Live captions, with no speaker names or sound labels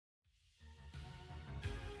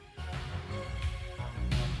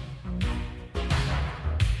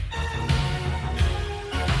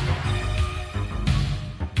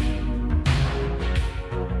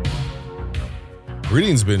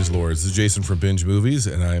Greetings, Binge Lords. This is Jason from Binge Movies,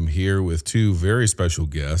 and I'm here with two very special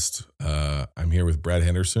guests. I'm here with Brad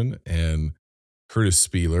Henderson and Curtis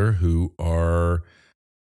Spieler, who are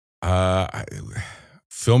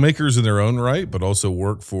filmmakers in their own right, but also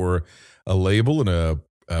work for a label and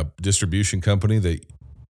a distribution company that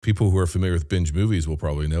people who are familiar with Binge Movies will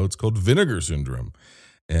probably know. It's called Vinegar Syndrome.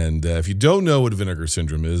 And if you don't know what Vinegar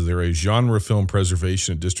Syndrome is, they're a genre film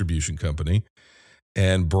preservation and distribution company.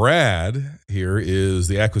 And Brad here is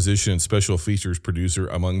the acquisition and special features producer,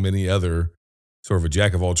 among many other, sort of a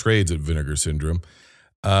jack of all trades at Vinegar Syndrome.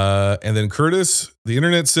 And then Curtis, the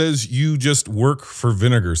internet says you just work for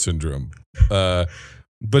Vinegar Syndrome. But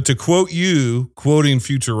to quote you, quoting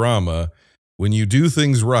Futurama, when you do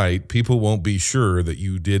things right, people won't be sure that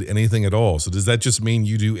you did anything at all. So does that just mean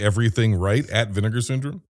you do everything right at Vinegar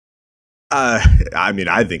Syndrome? I mean,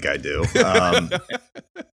 I think I do.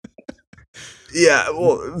 Yeah,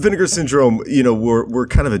 well, Vinegar Syndrome, we're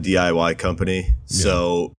kind of a DIY company.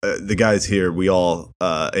 So the guys here, we all,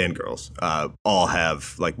 and girls, all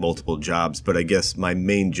have like multiple jobs. But I guess my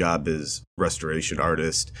main job is restoration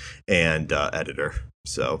artist and editor.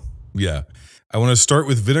 So, yeah, I want to start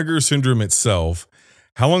with Vinegar Syndrome itself.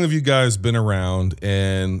 How long have you guys been around?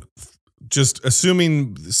 And just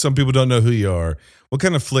assuming some people don't know who you are, what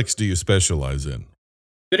kind of flicks do you specialize in?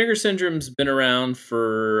 Vinegar Syndrome's been around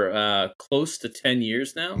for close to 10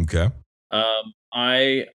 years now. Okay.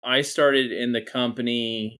 I started in the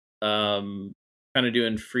company kind of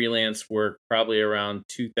doing freelance work probably around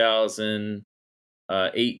 2018.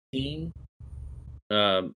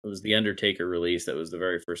 It was the Undertaker release. That was the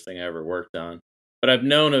very first thing I ever worked on. But I've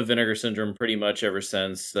known of Vinegar Syndrome pretty much ever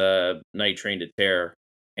since Night Train to Terror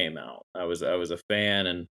came out. I was a fan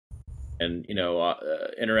and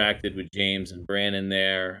interacted with James and Brandon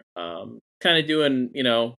there, kind of doing,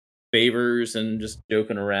 favors and just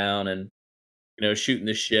joking around and, shooting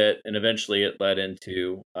the shit. And eventually it led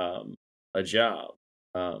into a job.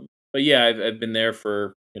 But yeah, I've been there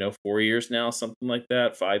for, 4 years now, something like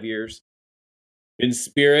that, 5 years. In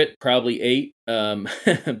spirit, probably 8.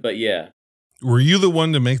 But yeah. Were you the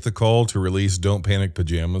one to make the call to release Don't Panic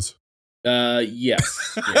Pajamas?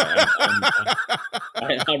 Yes. Yeah,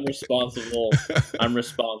 I'm responsible. I'm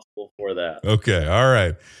responsible for that. Okay. All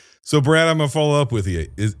right. So Brad, I'm going to follow up with you.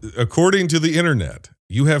 According to the internet,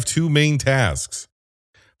 you have two main tasks: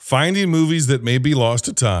 finding movies that may be lost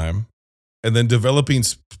to time and then developing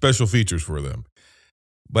special features for them.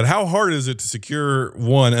 But how hard is it to secure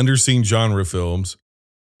one underseen genre films?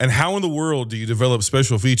 And how in the world do you develop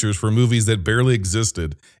special features for movies that barely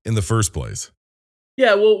existed in the first place?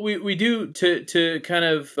 Yeah, well, we do to kind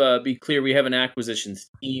of be clear. We have an acquisitions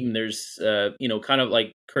team. There's kind of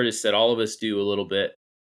like Curtis said, all of us do a little bit.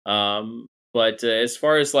 But as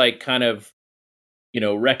far as like kind of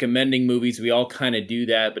recommending movies, we all kind of do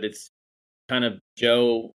that. But it's kind of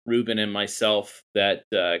Joe, Ruben, and myself that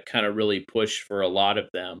kind of really push for a lot of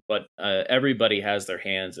them. But everybody has their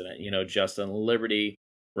hands in it. Justin, Liberty,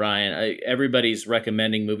 Ryan, everybody's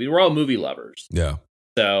recommending movies. We're all movie lovers. Yeah.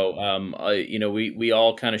 So, we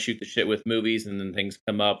all kind of shoot the shit with movies, and then things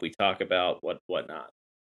come up. We talk about whatnot.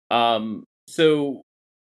 So,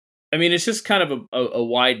 I mean, it's just kind of a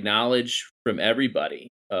wide knowledge from everybody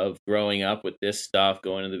of growing up with this stuff,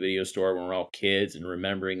 going to the video store when we're all kids and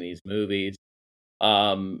remembering these movies.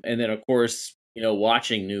 And then, of course,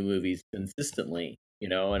 watching new movies consistently,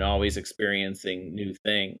 and always experiencing new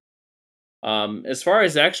things. As far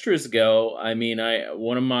as extras go, I mean,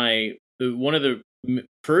 one of the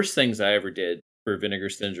first things I ever did for Vinegar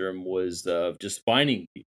Syndrome was just finding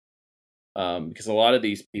people. Because a lot of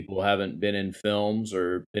these people haven't been in films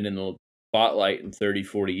or been in the spotlight in 30,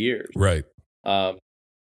 40 years. Right.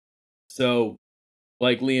 So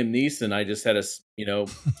like Liam Neeson, I just had a,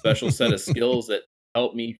 special set of skills that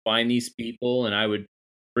helped me find these people, and I would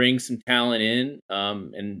bring some talent in,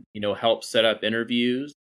 and, help set up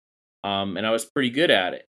interviews. And I was pretty good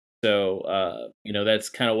at it. So, that's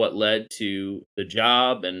kind of what led to the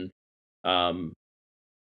job, and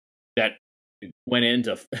that went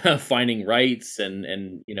into finding rights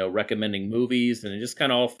and recommending movies, and it just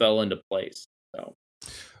kind of all fell into place. So,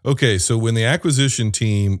 okay, so when the acquisition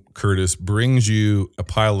team, Curtis, brings you a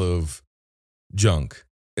pile of junk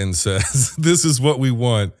and says, "This is what we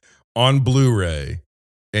want on Blu-ray,"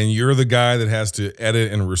 and you're the guy that has to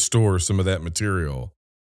edit and restore some of that material,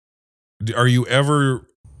 are you ever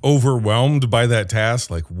overwhelmed by that task?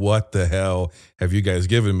 Like, what the hell have you guys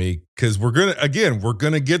given me? Because we're gonna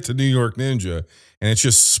get to New York Ninja, and it's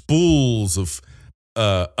just spools of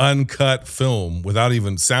uncut film without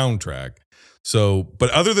even soundtrack. So, but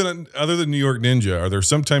other than New York Ninja, are there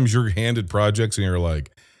sometimes you're handed projects and you're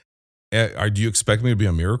like, Do you expect me to be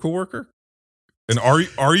a miracle worker? And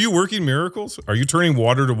are you working miracles? Are you turning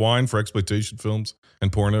water to wine for exploitation films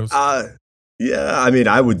and pornos? Yeah, I mean,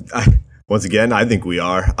 once again, I think we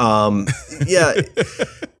are. Yeah.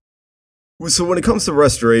 So when it comes to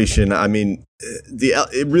restoration, I mean,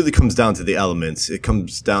 it really comes down to the elements. It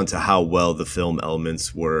comes down to how well the film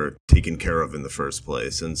elements were taken care of in the first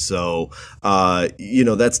place. And so,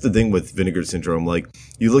 that's the thing with Vinegar Syndrome. Like,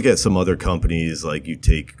 you look at some other companies, like you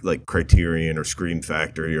take like Criterion or Scream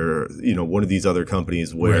Factory or, one of these other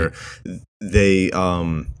companies where they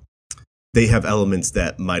have elements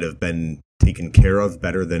that might have been taken care of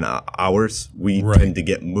better than ours. We tend to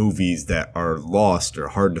get movies that are lost or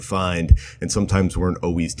hard to find, and sometimes weren't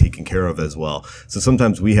always taken care of as well. So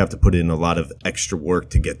sometimes we have to put in a lot of extra work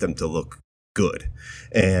to get them to look good.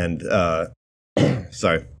 And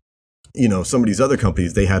sorry, some of these other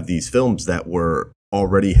companies, they have these films that were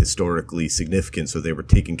already historically significant, so they were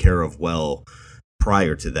taken care of well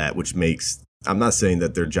prior to that, which makes, I'm not saying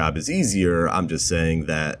that their job is easier. I'm just saying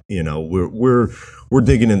that, we're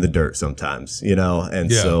digging in the dirt sometimes, and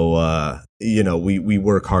so, we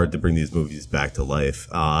work hard to bring these movies back to life.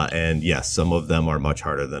 And yes, some of them are much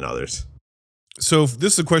harder than others. So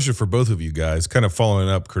this is a question for both of you guys, kind of following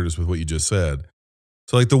up, Curtis, with what you just said.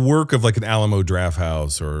 So like the work of like an Alamo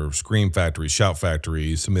Drafthouse or Scream Factory, Shout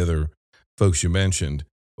Factory, some other folks you mentioned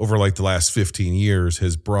over like the last 15 years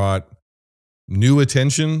has brought new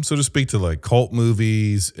attention, so to speak, to like cult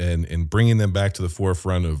movies and bringing them back to the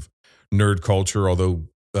forefront of nerd culture. Although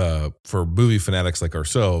for movie fanatics like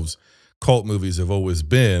ourselves, cult movies have always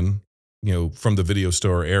been, from the video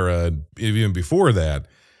store era, even before that.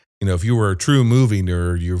 If you were a true movie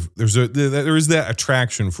nerd, there is that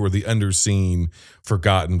attraction for the underseen,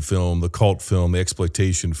 forgotten film, the cult film, the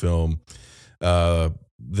exploitation film, the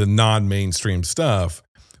non-mainstream stuff.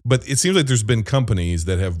 But it seems like there's been companies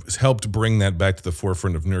that have helped bring that back to the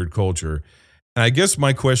forefront of nerd culture. And I guess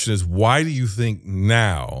my question is, why do you think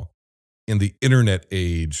now, in the internet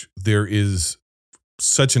age, there is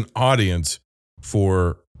such an audience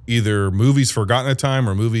for either movies forgotten at time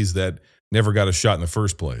or movies that never got a shot in the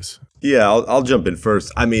first place? Yeah, I'll jump in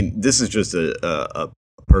first. I mean, this is just a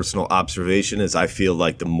personal observation, as I feel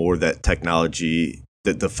like the more that technology,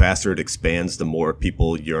 the faster it expands, the more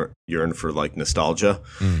people yearn for like nostalgia.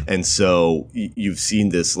 And so you've seen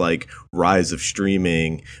this like rise of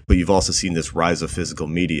streaming, but you've also seen this rise of physical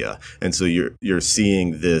media. And so you're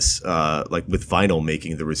seeing this like with vinyl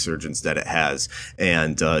making the resurgence that it has.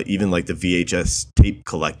 And even like the VHS tape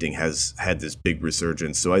collecting has had this big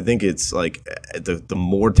resurgence. So I think it's like the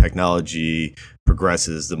more technology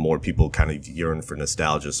progresses, the more people kind of yearn for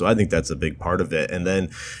nostalgia. So I think that's a big part of it. And then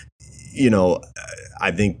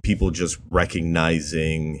I think people just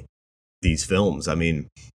recognizing these films. I mean,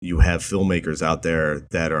 you have filmmakers out there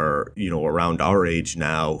that are, around our age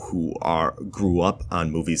now who grew up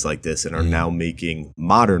on movies like this and are now making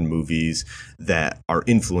modern movies that are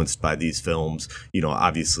influenced by these films.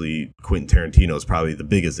 Obviously Quentin Tarantino is probably the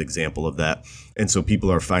biggest example of that. And so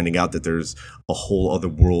people are finding out that there's a whole other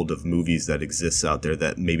world of movies that exists out there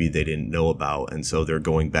that maybe they didn't know about. And so they're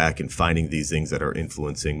going back and finding these things that are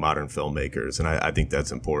influencing modern filmmakers. And I think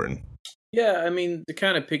that's important. Yeah, I mean, to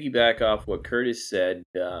kind of piggyback off what Curtis said,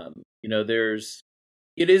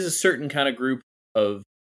 it is a certain kind of group of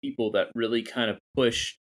people that really kind of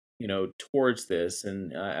push, towards this.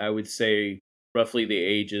 And I would say roughly the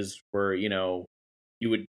ages where, you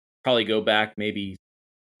would probably go back maybe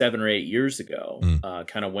 7 or 8 years ago,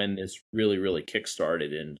 kind of when this really, really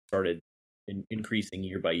kickstarted and started increasing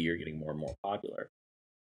year by year, getting more and more popular.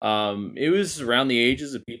 It was around the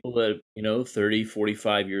ages of people that, 30,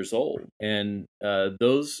 45 years old. And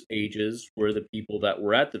those ages were the people that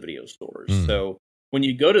were at the video stores. So when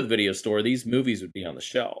you go to the video store, these movies would be on the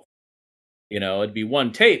shelf. It'd be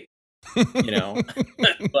one tape, but,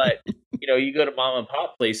 you go to mom and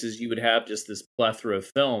pop places, you would have just this plethora of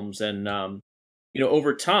films. And,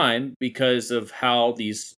 over time, because of how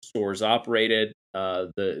these stores operated,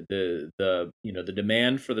 the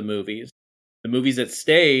demand for the movies that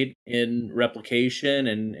stayed in replication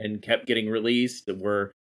and kept getting released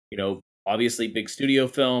were, obviously big studio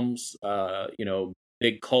films,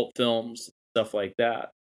 big cult films, stuff like that.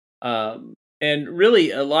 And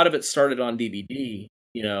really a lot of it started on DVD,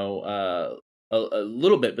 a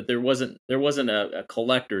little bit, but there wasn't a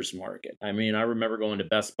collector's market. I mean, I remember going to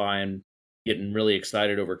Best Buy and getting really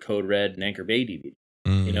excited over Code Red and Anchor Bay DVD,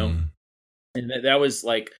 and that was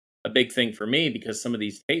like a big thing for me because some of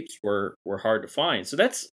these tapes were hard to find. So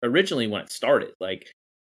that's originally when it started. Like,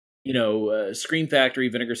 Scream Factory,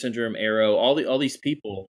 Vinegar Syndrome, Arrow, all these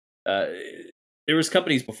people, there was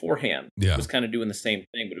companies beforehand Yeah. that was kind of doing the same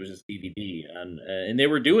thing, but it was just DVD, and they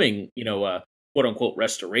were doing quote unquote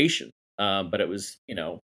restoration, but it was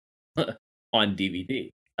on DVD,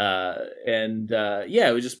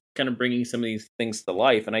 it was just kind of bringing some of these things to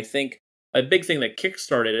life. And I think a big thing that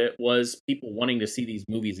kickstarted it was people wanting to see these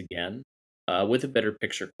movies again with a better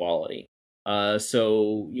picture quality.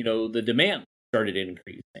 So the demand started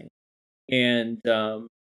increasing, and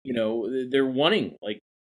they're wanting, like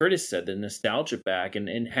Curtis said, the nostalgia back,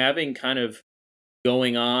 and having kind of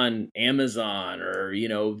going on Amazon or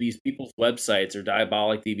these people's websites or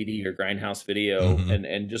Diabolic DVD or Grindhouse Video, Mhm.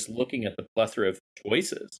 and just looking at the plethora of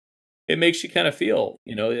choices, it makes you kind of feel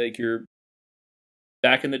like you're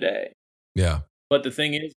back in the day. Yeah. But the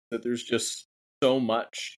thing is that there's just so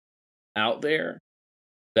much out there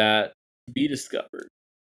that to be discovered.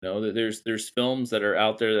 That there's films that are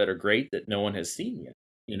out there that are great that no one has seen yet.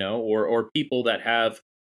 Or people that have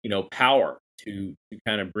power to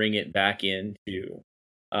kind of bring it back into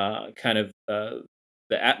the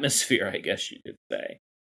atmosphere, I guess you could say.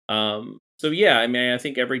 So yeah, I mean, I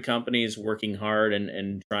think every company is working hard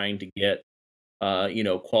and trying to get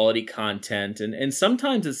quality content, and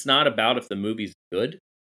sometimes it's not about if the movie's good.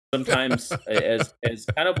 Sometimes as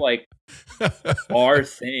kind of like our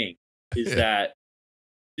thing is Yeah. that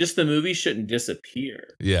just the movie shouldn't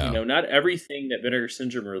disappear. Yeah. Not everything that Vinegar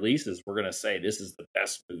Syndrome releases, we're going to say this is the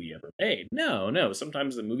best movie ever made. No.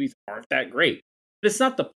 Sometimes the movies aren't that great. But it's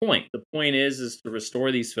not the point. The point is to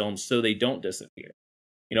restore these films so they don't disappear.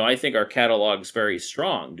 I think our catalog's very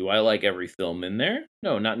strong. Do I like every film in there?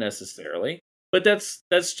 No, not necessarily. But that's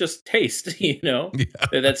just taste, Yeah.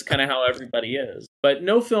 That's kind of how everybody is. But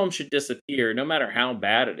no film should disappear, no matter how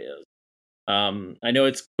bad it is. I know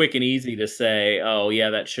it's quick and easy to say, oh, yeah,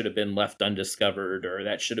 that should have been left undiscovered, or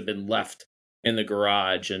that should have been left in the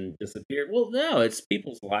garage and disappeared. Well, no, it's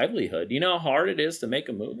people's livelihood. You know how hard it is to make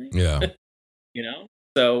a movie? Yeah.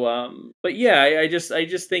 So, but yeah, I just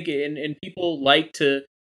think, and people like to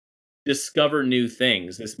discover new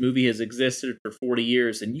things. This movie has existed for 40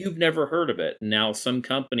 years and you've never heard of it. And now some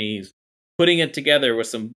companies putting it together with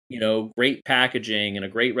some, great packaging and a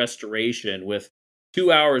great restoration with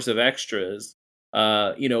 2 hours of extras.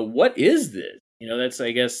 What is this? That's,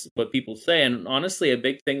 I guess, what people say. And honestly, a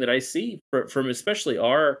big thing that I see from especially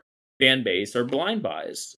our fan base are blind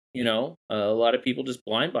buys. A lot of people just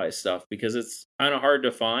blind buy stuff because it's kind of hard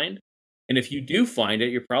to find. And if you do find it,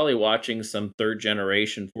 you're probably watching some third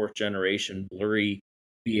generation, fourth generation blurry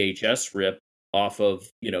VHS rip off of,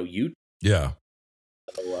 YouTube. Yeah.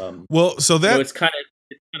 So, Well, so that it's kind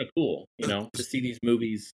of cool, to see these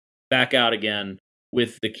movies back out again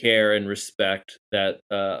with the care and respect that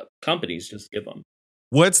companies just give them.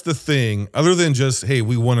 what's the thing other than just, hey,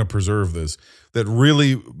 we want to preserve this, that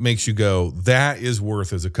really makes you go, that is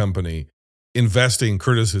worth, as a company, investing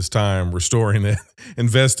Curtis's time, restoring it,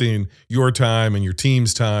 investing your time and your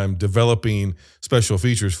team's time, developing special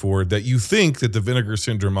features for it, that you think that the Vinegar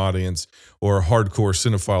Syndrome audience or hardcore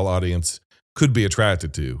cinephile audience could be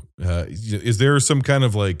attracted to? Is there some kind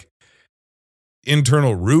of like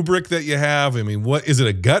internal rubric that you have? I mean, what is it,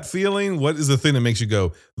 a gut feeling? What is the thing that makes you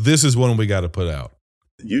go, this is one we got to put out?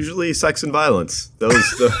 Usually sex and violence.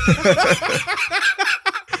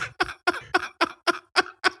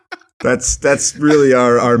 That's really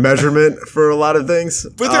our measurement for a lot of things.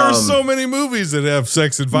 But there are so many movies that have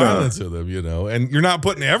sex and violence in them, and you're not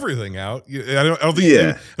putting everything out. I don't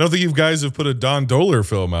think you guys have put a Don Dohler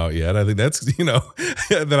film out yet. I think that's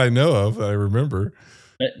that I know of. I remember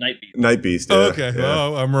Night Beast. Yeah, oh, okay, yeah.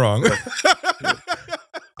 oh, I'm wrong.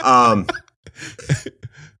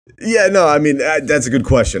 Yeah, no, I mean, that's a good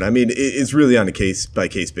question. I mean, it's really on a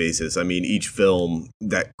case-by-case basis. I mean, each film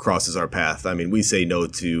that crosses our path, I mean, we say no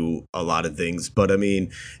to a lot of things, but I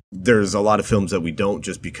mean, there's a lot of films that we don't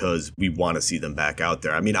just because we want to see them back out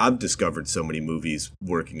there. I mean, I've discovered so many movies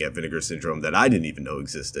working at Vinegar Syndrome that I didn't even know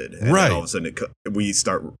existed. And right. then all of a sudden we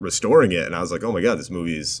start restoring it, and I was like, oh my God, this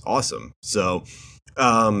movie is awesome. So,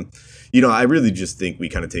 I really just think we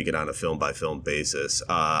kind of take it on a film-by-film basis.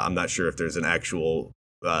 I'm not sure if there's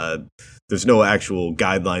there's no actual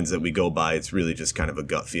guidelines that we go by. It's really just kind of a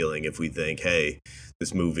gut feeling if we think, hey,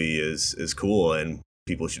 this movie is cool and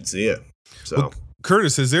people should see it. So, well,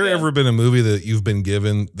 Curtis, has there ever been a movie that you've been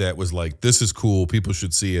given that was like, this is cool, people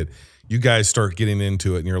should see it? You guys start getting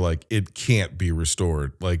into it and you're like, it can't be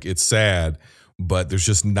restored. Like, it's sad, but there's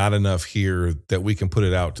just not enough here that we can put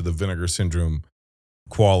it out to the Vinegar Syndrome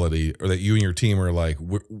quality, or that you and your team are like,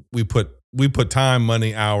 we put time,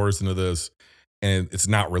 money, hours into this, and it's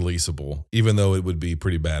not releasable, even though it would be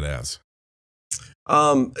pretty badass.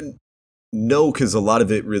 No, because a lot of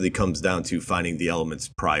it really comes down to finding the elements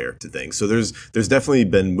prior to things. So there's definitely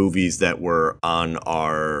been movies that were on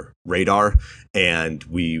our radar and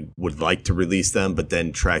we would like to release them, but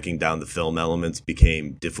then tracking down the film elements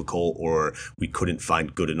became difficult, or we couldn't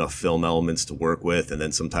find good enough film elements to work with. And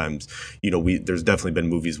then sometimes, there's definitely been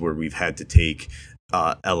movies where we've had to take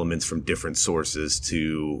elements from different sources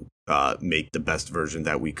to make the best version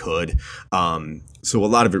that we could. So a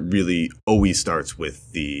lot of it really always starts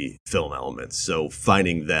with the film elements. So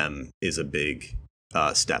finding them is a big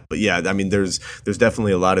step. But yeah, I mean, there's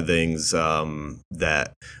definitely a lot of things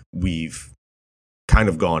that we've kind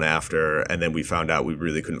of gone after, and then we found out we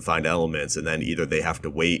really couldn't find elements, and then either they have to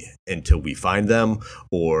wait until we find them,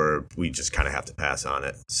 or we just kind of have to pass on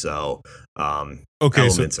it. So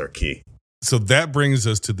elements are key. So that brings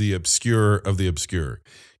us to the obscure of the obscure.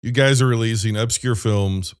 You guys are releasing obscure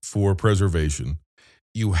films for preservation.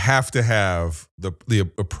 You have to have the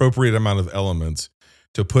appropriate amount of elements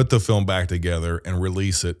to put the film back together and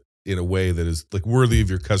release it in a way that is like worthy of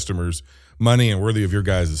your customers' money and worthy of your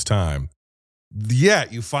guys' time.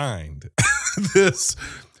 Yet you find this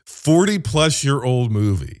 40-plus-year-old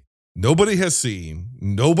movie nobody has seen,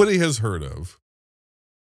 nobody has heard of,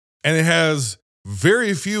 and it has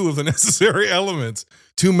very few of the necessary elements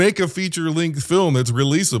to make a feature-length film that's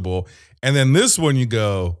releasable. And then this one, you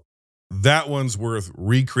go, that one's worth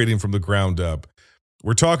recreating from the ground up.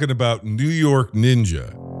 We're talking about New York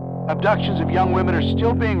Ninja. Abductions of young women are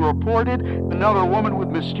still being reported. Another woman with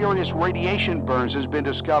mysterious radiation burns has been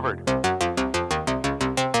discovered.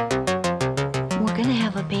 We're gonna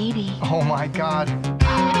have a baby. Oh my God.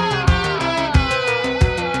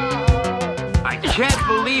 I can't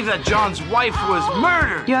believe that John's wife was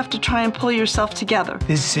murdered. You have to try and pull yourself together.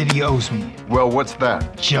 This city owes me. Well, what's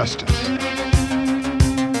that? Justice.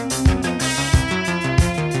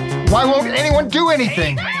 Why won't anyone do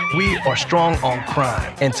anything? We are strong on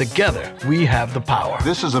crime, and together we have the power.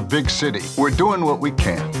 This is a big city. We're doing what we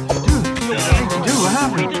can. Dude, what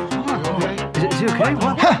happened? Is he okay?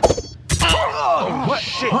 What? Huh. What?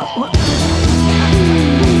 Shit. What?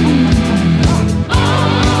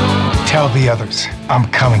 Tell the others, I'm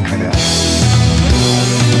coming for them.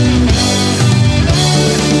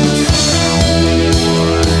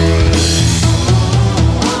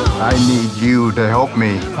 I need you to help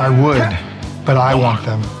me. I would, but I want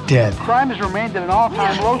them dead. Crime has remained at an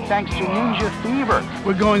all-time low thanks to ninja fever.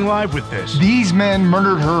 We're going live with this. These men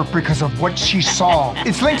murdered her because of what she saw.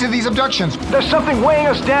 It's linked to these abductions. There's something weighing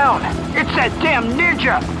us down. It's that damn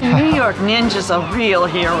ninja. New York Ninja's a real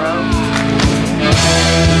hero.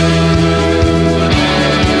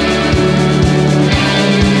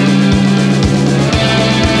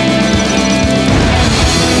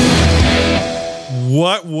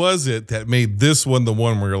 What was it that made this one the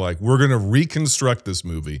one where you're like, we're going to reconstruct this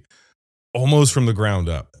movie almost from the ground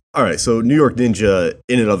up? All right, so New York Ninja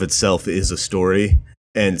in and of itself is a story.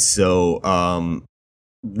 And so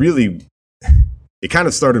really, it kind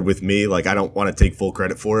of started with me. Like, I don't want to take full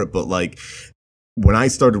credit for it, but like when I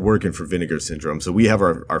started working for Vinegar Syndrome, so we have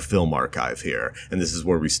our film archive here, and this is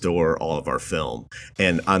where we store all of our film.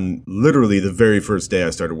 And on literally the very first day I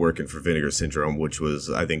started working for Vinegar Syndrome, which was,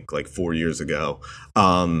 I think, like 4 years ago,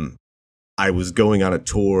 I was going on a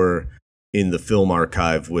tour in the film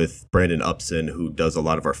archive with Brandon Upson, who does a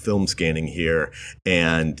lot of our film scanning here.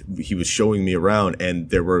 And he was showing me around, and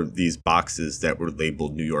there were these boxes that were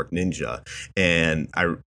labeled New York Ninja. And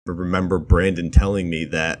I remember Brandon telling me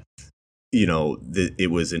that, you know, it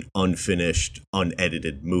was an unfinished,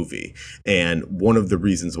 unedited movie. And one of the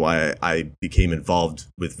reasons why I became involved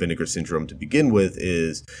with Vinegar Syndrome to begin with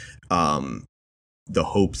is the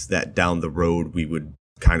hopes that down the road we would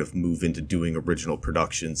kind of move into doing original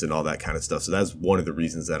productions and all that kind of stuff. So that's one of the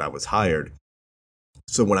reasons that I was hired.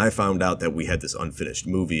 So when I found out that we had this unfinished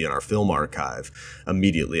movie in our film archive,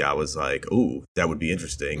 immediately I was like, "Ooh, that would be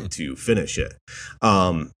interesting to finish it."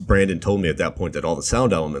 Brandon told me at that point that all the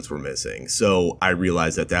sound elements were missing. So I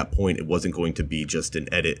realized at that point it wasn't going to be just an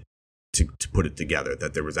edit to put it together,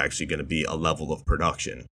 that there was actually going to be a level of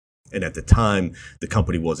production. And at the time, the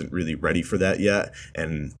company wasn't really ready for that yet.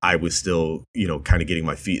 And I was still, you know, kind of getting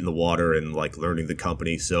my feet in the water and like learning the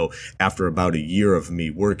company. So after about a year of me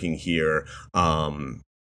working here,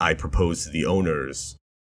 I proposed to the owners,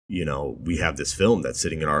 you know, we have this film that's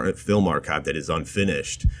sitting in our film archive that is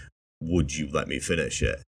unfinished. Would you let me finish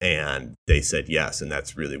it? And they said yes. And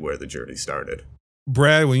that's really where the journey started.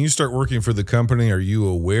 Brad, when you start working for the company, are you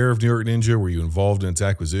aware of New York Ninja? Were you involved in its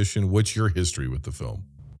acquisition? What's your history with the film?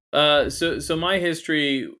 So my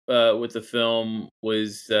history with the film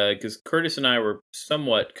was because Curtis and I were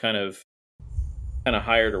somewhat kind of kind of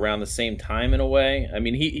hired around the same time in a way. I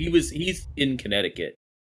mean, he's in Connecticut.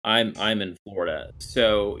 I'm in Florida.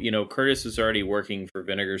 So, you know, Curtis was already working for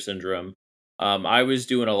Vinegar Syndrome. I was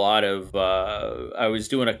doing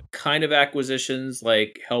a kind of acquisitions,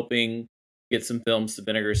 like helping get some films to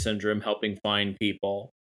Vinegar Syndrome, helping find people.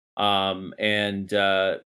 I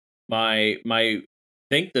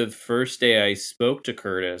think the first day I spoke to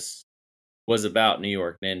Curtis was about New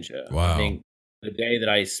York Ninja. Wow. I think the day that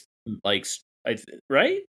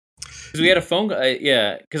right? Because we had a phone call.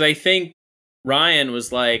 Yeah, because I think Ryan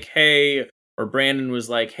was like, hey, or Brandon was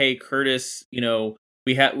like, hey, Curtis, you know,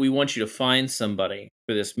 we want you to find somebody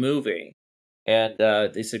for this movie. And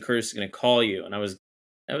they said Curtis is going to call you. And I was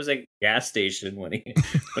at a gas station when he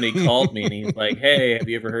called me, and he's like, hey, have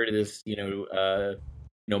you ever heard of this,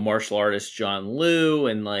 martial artist John Liu?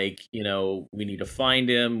 And like, you know, we need to find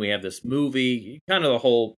him. We have this movie, kind of the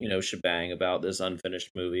whole, you know, shebang about this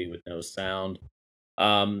unfinished movie with no sound.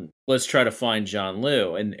 Let's try to find John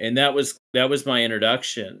Liu. And that was my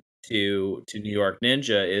introduction to New York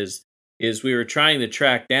Ninja is we were trying to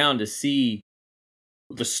track down to see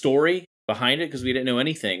the story behind it, because we didn't know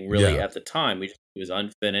anything really at the time. It was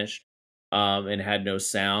unfinished, and had no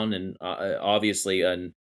sound, and obviously,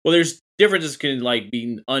 there's differences can like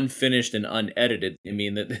being unfinished and unedited. I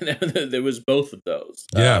mean, that there was both of those.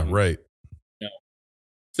 Right. You know.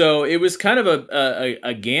 So it was kind of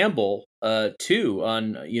a gamble, too,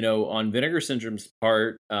 on Vinegar Syndrome's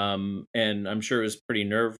part, and I'm sure it was pretty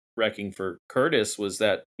nerve-wracking for Curtis. Was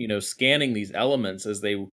that, you know, scanning these elements as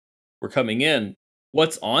they were coming in,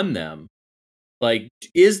 what's on them? Like,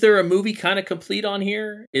 is there a movie kind of complete on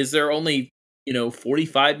here? Is there only,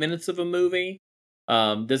 45 minutes of a movie?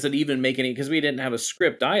 Does it even make any? Because we didn't have a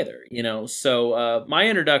script either, you know. So my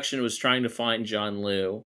introduction was trying to find John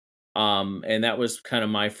Liu, and that was kind of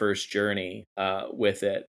my first journey with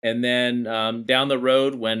it. And then down the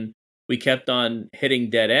road, when we kept on hitting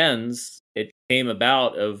dead ends, it came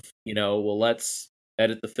about of, let's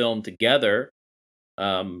edit the film together,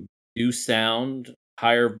 do sound,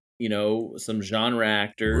 hire some genre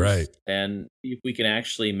actors, right, and see if we can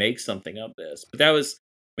actually make something of this. But that was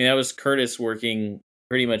Curtis working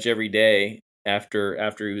pretty much every day after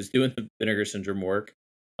he was doing the Vinegar Syndrome work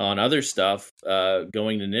on other stuff,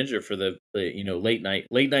 going to Ninja for the late night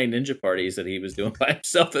Ninja parties that he was doing by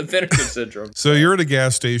himself at Vinegar Syndrome. So you're at a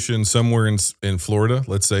gas station somewhere in Florida,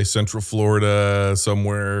 let's say Central Florida,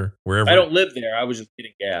 somewhere, wherever. I don't live there. I was just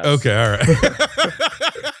getting gas. Okay, all right.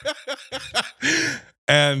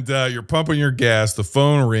 And you're pumping your gas. The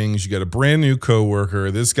phone rings. You got a brand new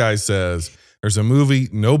coworker. This guy says, there's a movie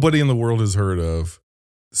nobody in the world has heard of,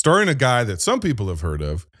 starring a guy that some people have heard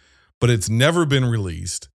of, but it's never been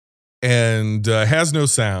released and has no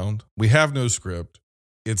sound. We have no script.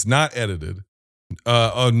 It's not edited.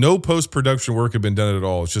 No post-production work had been done at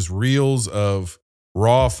all. It's just reels of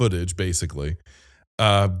raw footage, basically.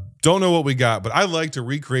 Don't know what we got, but I'd like to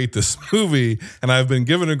recreate this movie, and I've been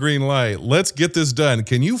given a green light. Let's get this done.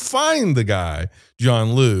 Can you find the guy,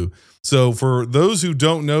 John Liu? So for those who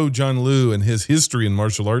don't know John Liu and his history in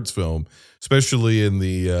martial arts film, especially in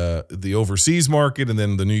the overseas market and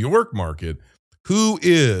then the New York market, who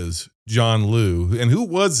is John Liu and who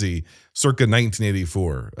was he circa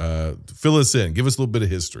 1984? Fill us in. Give us a little bit of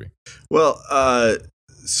history. Well,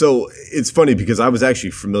 so it's funny because I was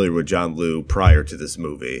actually familiar with John Liu prior to this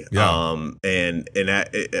movie. Yeah. And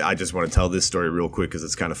I just want to tell this story real quick because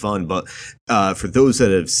it's kind of fun. But for those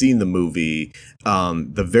that have seen the movie,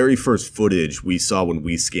 the very first footage we saw when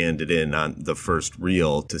we scanned it in on the first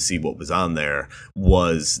reel to see what was on there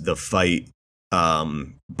was the fight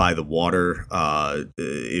by the water.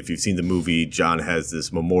 If you've seen the movie, John has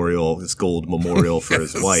this gold memorial for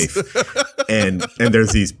his wife. And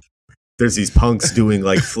there's these punks doing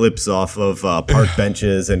like flips off of park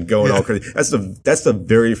benches and going all crazy. That's the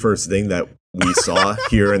very first thing that we saw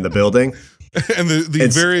here in the building. And the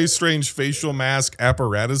very strange facial mask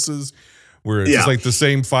apparatuses where it's just like the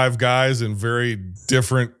same five guys and very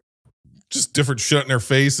different shit in their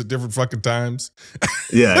face at different fucking times.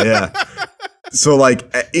 Yeah. So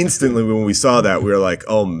like instantly when we saw that, we were like,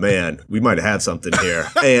 oh man, we might have something here.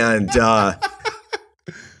 And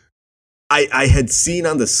I had seen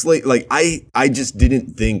on the slate, like I just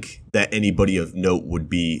didn't think that anybody of note would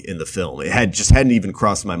be in the film. It hadn't even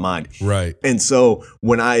crossed my mind. Right. And so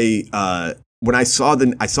when I saw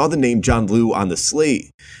the name John Liu on the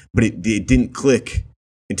slate, but it didn't click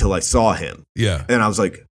until I saw him. Yeah. And I was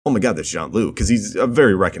like, oh my God, that's John Liu, because he's a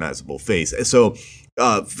very recognizable face. So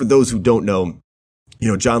for those who don't know,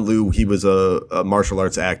 John Liu, he was a martial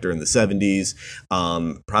arts actor in the 70s,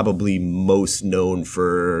 probably most known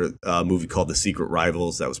for a movie called The Secret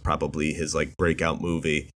Rivals. That was probably his like breakout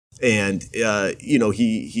movie. And,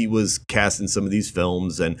 he was cast in some of these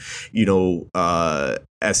films. And,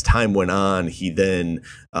 as time went on, he then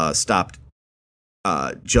stopped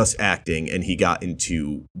just acting, and he got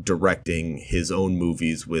into directing his own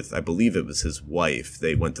movies with, I believe it was his wife.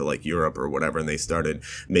 They went to like Europe or whatever, and they started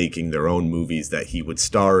making their own movies that he would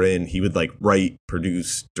star in. He would like write,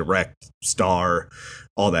 produce, direct, star,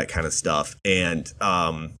 all that kind of stuff. And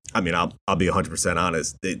I'll be 100%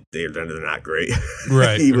 honest, they're not great.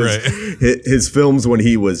 Right. His films when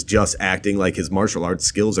he was just acting, like his martial arts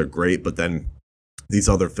skills are great, but then these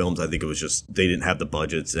other films, I think it was just they didn't have the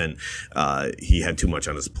budgets, and he had too much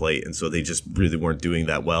on his plate, and so they just really weren't doing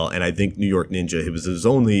that well. And I think New York Ninja, it was his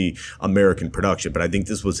only American production, but I think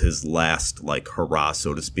this was his last like hurrah,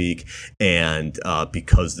 so to speak. And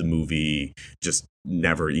because the movie just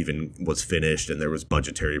never even was finished, and there was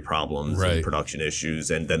budgetary problems and production issues,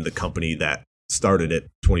 and then the company that started at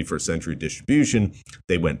 21st Century Distribution,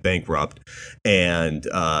 they went bankrupt, and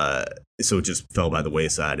so it just fell by the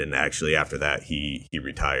wayside. And actually after that he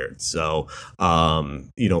retired. So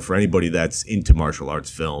for anybody that's into martial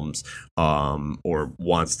arts films or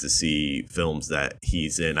wants to see films that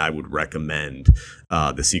he's in, I would recommend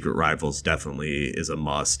The Secret Rivals definitely is a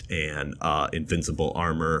must, and Invincible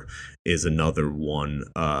Armor is another one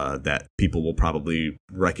that people will probably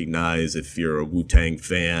recognize if you're a Wu-Tang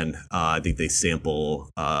fan. I think they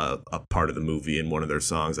sample a part of the movie in one of their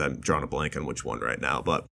songs. I'm drawing a blank on which one right now,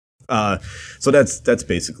 but so that's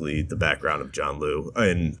basically the background of John Liu.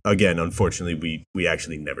 And again, unfortunately, we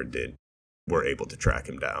actually were able to track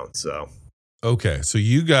him down. So okay, so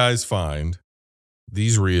you guys find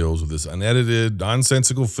these reels of this unedited,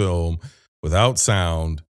 nonsensical film without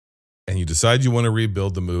sound, and you decide you want to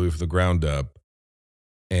rebuild the movie from the ground up,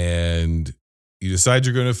 and you decide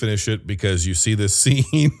you're going to finish it because you see this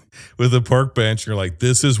scene with the park bench, and you're like,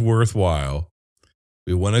 this is worthwhile.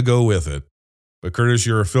 We want to go with it. But Curtis,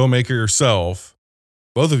 you're a filmmaker yourself.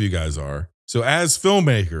 Both of you guys are. So as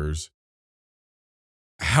filmmakers,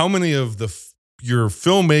 how many of your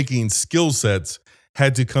filmmaking skill sets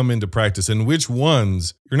had to come into practice, and which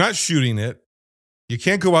ones? You're not shooting it. You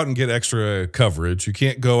can't go out and get extra coverage. You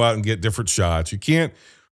can't go out and get different shots. You can't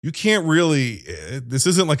really, this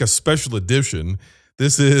isn't like a special edition.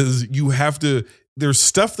 There's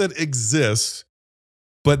stuff that exists,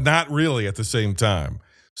 but not really at the same time.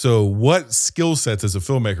 So what skill sets as a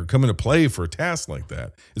filmmaker come into play for a task like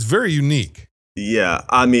that? It's very unique. Yeah,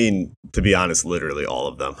 I mean, to be honest, literally all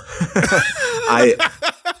of them.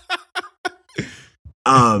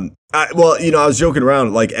 I was joking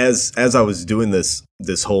around, like as I was doing this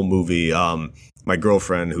whole movie, my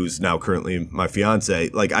girlfriend, who's now currently my fiance,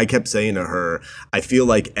 like I kept saying to her, I feel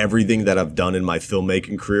like everything that I've done in my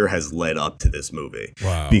filmmaking career has led up to this movie.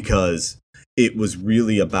 Wow. Because it was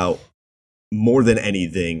really about, more than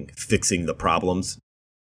anything, fixing the problems.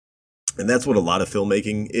 And that's what a lot of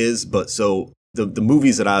filmmaking is. But so the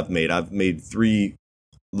movies that I've made 3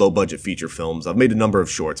 low-budget feature films. I've made a number of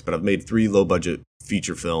shorts, but I've made 3 low-budget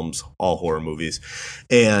feature films, all horror movies.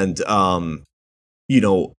 And,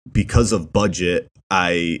 because of budget,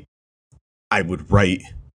 I would write,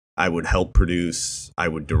 I would help produce, I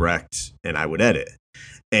would direct, and I would edit.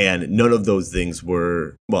 And none of those things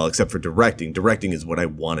were, well, except for directing. Directing is what I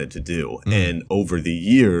wanted to do. And over the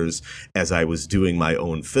years, as I was doing my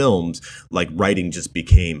own films, like writing just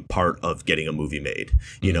became part of getting a movie made.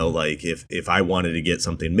 Like if I wanted to get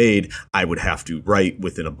something made, I would have to write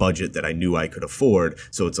within a budget that I knew I could afford.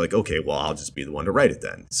 So it's like, okay, well, I'll just be the one to write it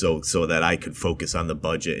then. So that I could focus on the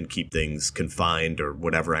budget and keep things confined or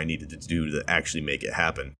whatever I needed to do to actually make it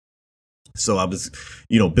happen. So I was,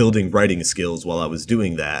 building writing skills while I was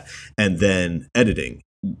doing that. And then editing,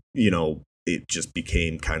 it just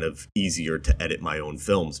became kind of easier to edit my own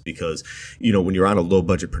films because, when you're on a low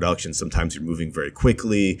budget production, sometimes you're moving very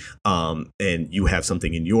quickly and you have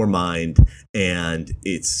something in your mind, and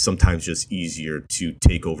it's sometimes just easier to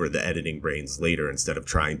take over the editing reins later instead of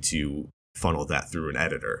trying to funnel that through an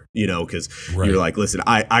editor, because you're like, listen,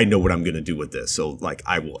 I know what I'm going to do with this. So like,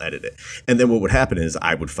 I will edit it. And then what would happen is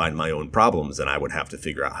I would find my own problems and I would have to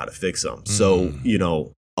figure out how to fix them. So,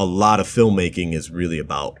 a lot of filmmaking is really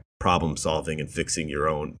about problem solving and fixing your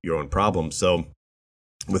own problems. So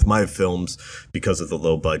with my films, because of the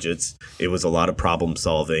low budgets, it was a lot of problem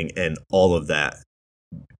solving, and all of that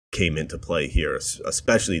came into play here,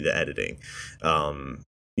 especially the editing,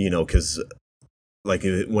 because like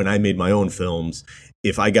when I made my own films,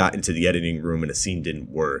 if I got into the editing room and a scene didn't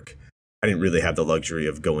work, really have the luxury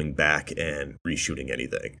of going back and reshooting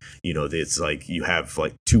anything. You know, it's like you have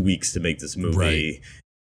like 2 weeks to make this movie. Right.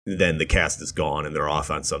 Then the cast is gone and they're off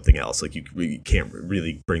on something else. Like you can't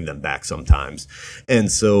really bring them back sometimes.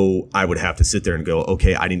 And so I would have to sit there and go,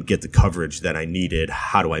 okay, I didn't get the coverage that I needed.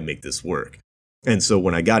 How do I make this work? And so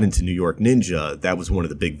when I got into New York Ninja, that was one of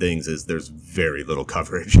the big things is there's very little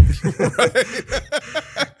coverage.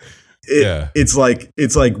 It's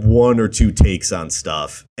like 1 or 2 takes on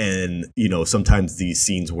stuff. And, you know, sometimes these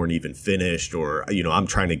scenes weren't even finished or, you know, I'm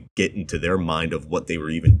trying to get into their mind of what they were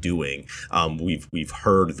even doing. We've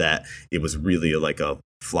heard that it was really like a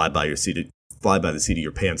fly by the seat of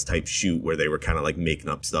your pants type shoot where they were kind of like making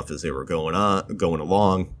up stuff as they were going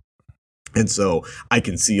along. And so I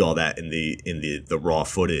can see all that in the raw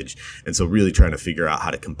footage. And so really trying to figure out how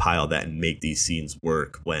to compile that and make these scenes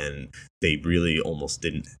work when they really almost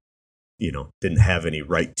didn't have any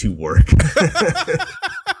right to work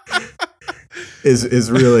is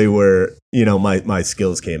really where, you know, my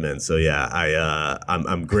skills came in. So yeah,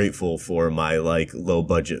 I'm grateful for my like low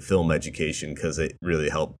budget film education because it really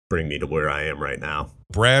helped bring me to where I am right now.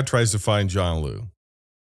 Brad tries to find John Liu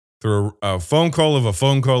through a phone call of a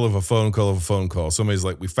phone call of a phone call of a phone call. Somebody's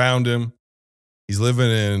like, we found him. He's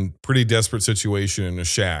living in pretty desperate situation in a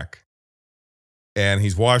shack. And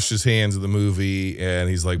he's washed his hands of the movie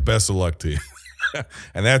and he's like, best of luck to you.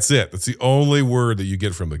 And that's it. That's the only word that you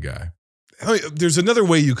get from the guy. I mean, there's another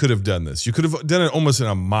way you could have done this. You could have done it almost in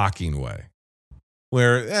a mocking way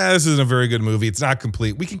where this isn't a very good movie. It's not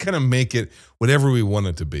complete. We can kind of make it whatever we want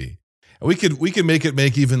it to be. We could make it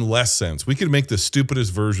make even less sense. We could make the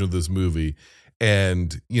stupidest version of this movie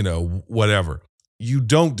and, you know, whatever. You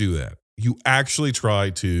don't do that. You actually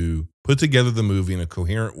try to put together the movie in a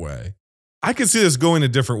coherent way. I could see this going a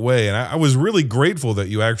different way, and I was really grateful that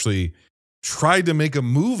you actually tried to make a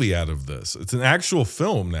movie out of this. It's an actual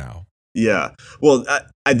film now. Yeah. Well,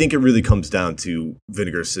 I think it really comes down to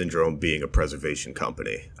Vinegar Syndrome being a preservation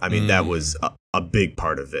company. I mean, that was a big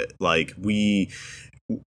part of it. Like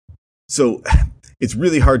so it's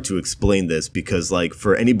really hard to explain this because like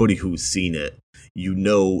for anybody who's seen it, you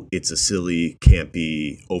know it's a silly,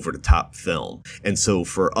 campy, over-the-top film. And so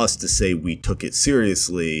for us to say we took it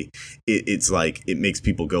seriously, it's like it makes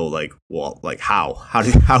people go like, well, like how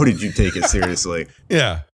did you take it seriously?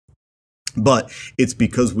 Yeah. But it's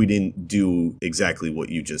because we didn't do exactly what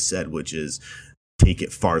you just said, which is take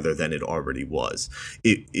it farther than it already was.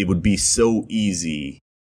 It would be so easy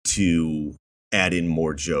to add in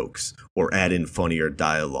more jokes or add in funnier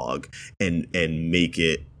dialogue and make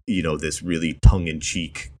it, you know, this really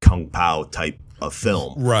tongue-in-cheek kung pao type of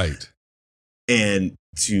film. Right. And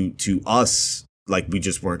to us, like, we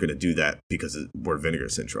just weren't going to do that because we're Vinegar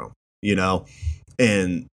Syndrome, you know?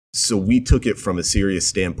 And so we took it from a serious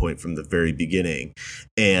standpoint from the very beginning,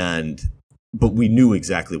 but we knew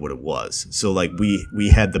exactly what it was. So like we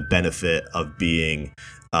had the benefit of being,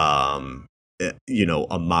 you know,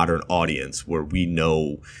 a modern audience where we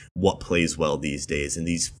know what plays well these days. And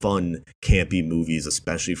these fun, campy movies,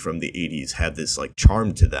 especially from the 80s, have this like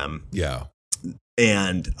charm to them. Yeah.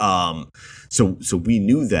 And so we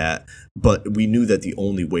knew that, but we knew that the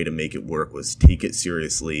only way to make it work was take it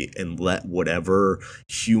seriously and let whatever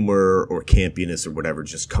humor or campiness or whatever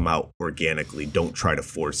just come out organically. Don't try to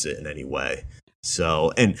force it in any way.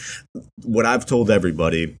 So, and what I've told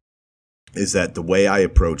everybody is that the way I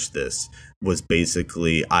approached this was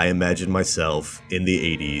basically I imagined myself in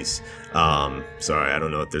the 80s. Sorry, I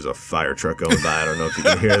don't know if there's a fire truck going by. I don't know if you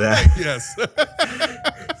can hear that. Yes.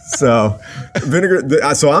 So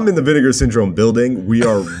I'm in the Vinegar Syndrome building. We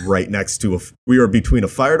are right next to we are between a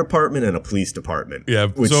fire department and a police department. Yeah.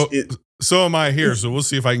 So am I here. So we'll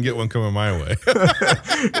see if I can get one coming my way.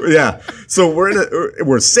 Yeah. So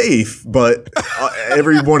we're safe, but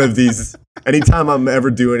every one of these, anytime I'm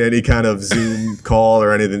ever doing any kind of Zoom call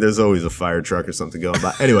or anything, there's always a fire truck or something going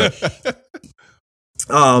by. Anyway.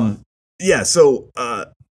 Yeah. So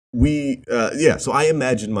so I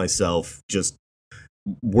imagine myself just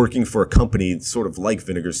working for a company sort of like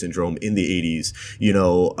Vinegar Syndrome in the 80s, you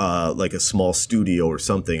know, like a small studio or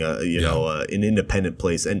something, an independent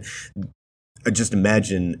place. And I just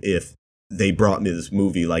imagine if they brought me this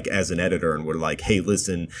movie like as an editor and were like, hey,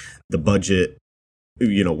 listen, the budget,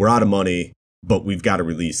 you know, we're out of money, but we've got to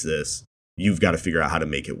release this. You've got to figure out how to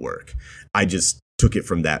make it work. I just took it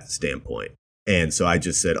from that standpoint. And so I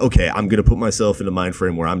just said, okay, I'm going to put myself in a mind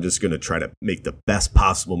frame where I'm just going to try to make the best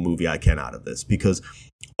possible movie I can out of this, because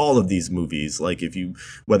all of these movies, like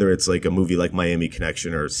whether it's like a movie like Miami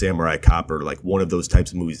Connection or Samurai Cop or like one of those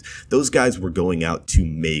types of movies, those guys were going out to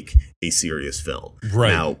make a serious film.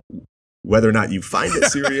 Right. Now, whether or not you find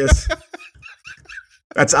it serious,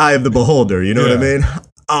 That's eye of the beholder. You know what I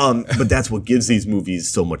mean? But that's what gives these movies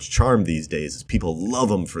so much charm these days, is people love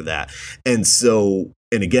them for that. And so,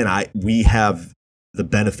 and again, we have the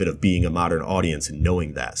benefit of being a modern audience and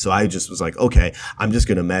knowing that. So I just was like, okay, I'm just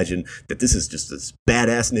going to imagine that this is just this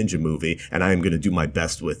badass ninja movie, and I am going to do my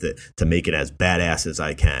best with it to make it as badass as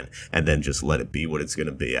I can, and then just let it be what it's going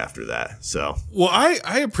to be after that. So, well,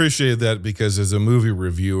 I appreciate that, because as a movie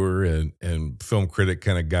reviewer and film critic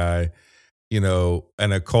kind of guy, you know,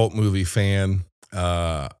 and a cult movie fan,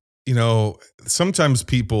 you know, sometimes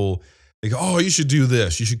people, they go, oh, you should do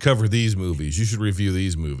this. You should cover these movies. You should review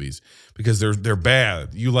these movies because they're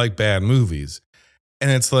bad. You like bad movies.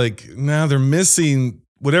 And it's like, now they're missing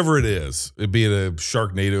whatever it is, be it a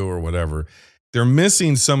Sharknado or whatever. They're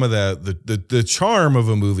missing some of that, the charm of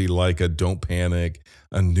a movie like a Don't Panic,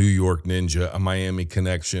 a New York Ninja, a Miami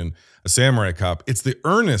Connection, a Samurai Cop. It's the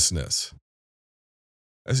earnestness.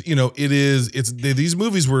 As, you know, these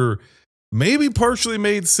movies were maybe partially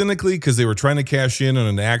made cynically because they were trying to cash in on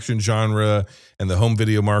an action genre and the home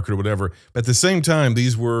video market or whatever. But at the same time,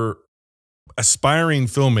 these were aspiring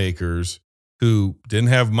filmmakers who didn't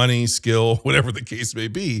have money, skill, whatever the case may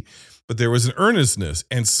be, but there was an earnestness.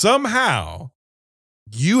 And somehow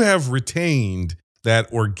you have retained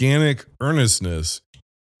that organic earnestness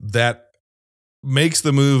that makes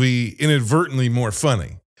the movie inadvertently more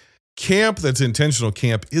funny. Camp that's intentional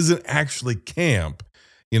camp isn't actually camp.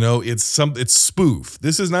 You know, it's spoof.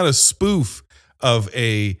 This is not a spoof of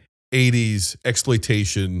a 80s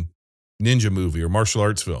exploitation ninja movie or martial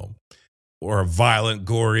arts film or a violent,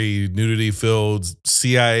 gory, nudity-filled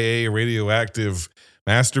CIA radioactive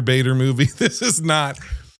masturbator movie. This is not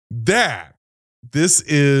that. This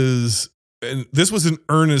was an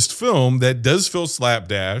earnest film that does feel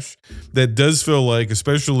slapdash, that does feel like,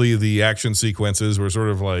 especially the action sequences were sort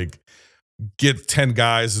of like, get 10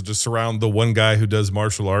 guys to surround the one guy who does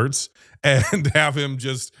martial arts and have him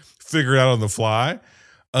just figure it out on the fly.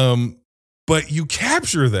 But you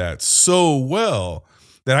capture that so well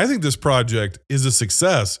that I think this project is a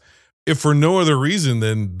success, if for no other reason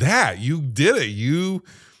than that. You did it. You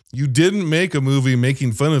didn't make a movie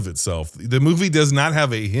making fun of itself. The movie does not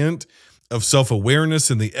have a hint of self-awareness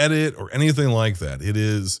in the edit or anything like that. It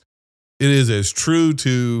is as true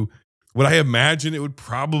to what I imagine it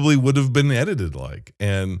would have been edited like.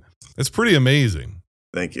 And it's pretty amazing.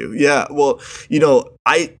 Thank you. Yeah. Well, you know,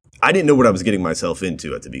 I didn't know what I was getting myself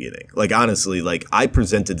into at the beginning. Like, honestly, like, I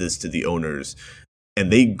presented this to the owners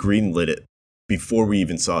and they greenlit it before we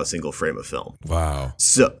even saw a single frame of film. Wow.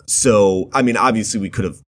 So I mean, obviously we could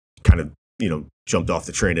have kind of, you know, jumped off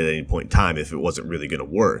the train at any point in time if it wasn't really going to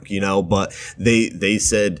work, you know, but they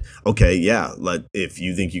said, okay, yeah, if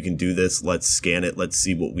you think you can do this, let's scan it. Let's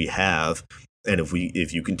see what we have. And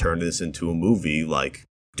if you can turn this into a movie, like,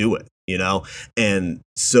 do it, you know? And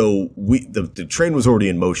so the train was already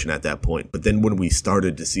in motion at that point. But then when we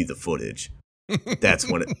started to see the footage,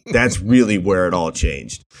 that's really where it all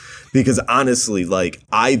changed. Because honestly, like,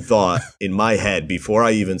 I thought in my head before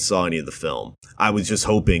I even saw any of the film, I was just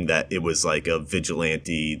hoping that it was like a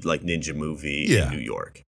vigilante, like, ninja movie in New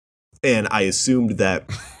York. And I assumed that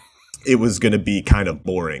it was going to be kind of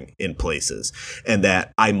boring in places and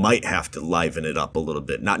that I might have to liven it up a little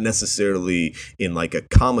bit, not necessarily in like a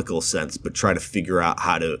comical sense, but try to figure out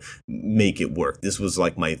how to make it work. This was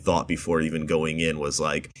like my thought before even going in, was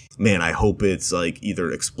like, man, I hope it's like either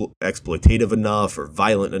exploitative enough or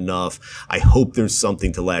violent enough. I hope there's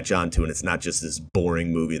something to latch onto and it's not just this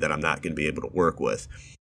boring movie that I'm not going to be able to work with.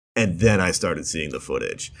 And then I started seeing the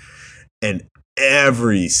footage, and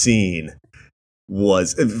every scene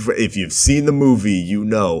was, if you've seen the movie, you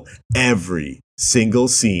know, every single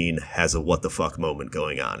scene has a what the fuck moment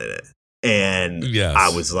going on in it. And yes. I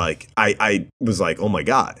was like, oh my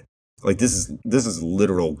God, like, this is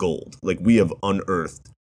literal gold. Like, we have unearthed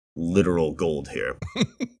literal gold here.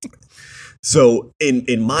 So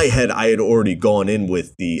in my head, I had already gone in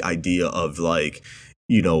with the idea of, like,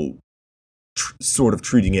 you know, sort of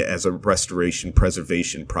treating it as a restoration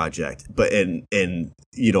preservation project. But and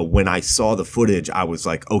you know, when I saw the footage, I was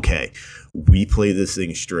like, okay, we play this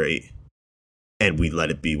thing straight and we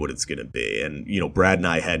let it be what it's going to be. And, you know, Brad and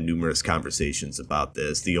I had numerous conversations about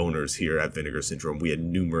this. The owners here at Vinegar Syndrome, we had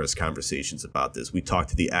numerous conversations about this. We talked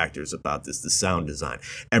to the actors about this, the sound design.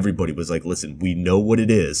 Everybody was like, listen, we know what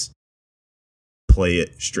it is. Play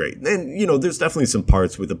it straight. And, you know, there's definitely some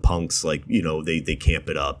parts where the punks, like, you know, they camp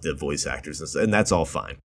it up, the voice actors, and that's all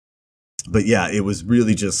fine. But yeah, it was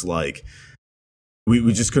really just like,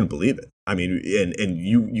 we just couldn't believe it. I mean, and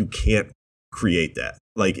you can't create that.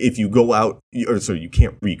 Like if you go out, so you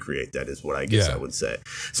can't recreate that is what I guess I would say.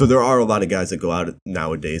 So there are a lot of guys that go out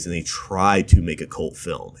nowadays and they try to make a cult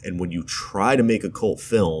film. And when you try to make a cult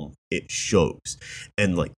film, it shows.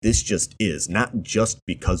 And like this just is not just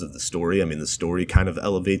because of the story. I mean, the story kind of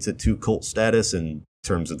elevates it to cult status in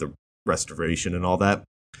terms of the restoration and all that.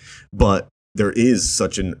 But there is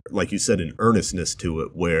such like you said, an earnestness to it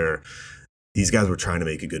where these guys were trying to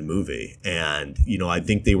make a good movie. And, I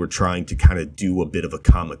think they were trying to kind of do a bit of a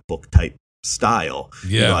comic book type style.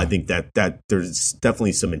 Yeah. I think that there's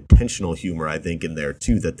definitely some intentional humor, I think, in there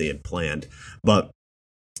too, that they had planned. But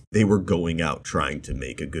they were going out trying to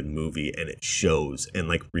make a good movie, and it shows. And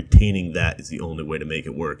like retaining that is the only way to make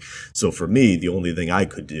it work. So for me, the only thing I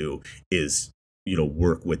could do is,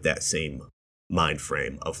 work with that same mind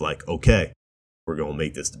frame of like, okay, we're going to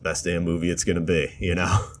make this the best damn movie it's going to be,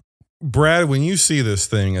 Brad, when you see this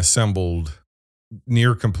thing assembled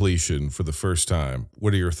near completion for the first time,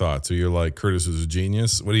 what are your thoughts? Are you like, Curtis is a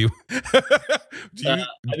genius? What do you?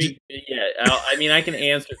 I can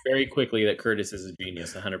answer very quickly that Curtis is a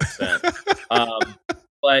genius, 100%.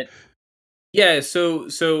 But yeah, so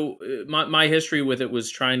my history with it was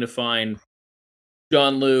trying to find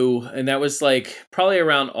John Liu, and that was like probably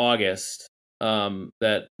around August.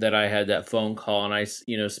 That I had that phone call, and I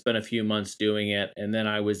spent a few months doing it, and then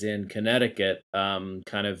I was in Connecticut in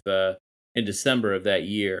December of that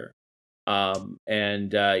year, I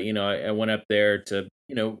went up there to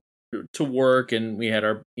work, and we had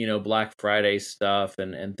our Black Friday stuff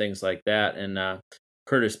and things like that, and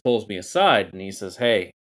Curtis pulls me aside and he says,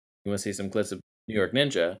 "Hey, you want to see some clips of New York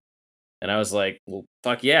Ninja?" And I was like, "Well,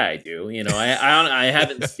 fuck yeah, I do." I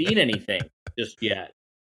haven't seen anything just yet.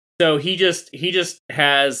 So he just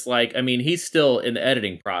has he's still in the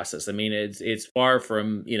editing process. I mean, it's far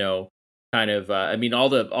from, all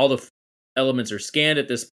the elements are scanned at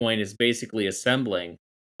this point. Is basically assembling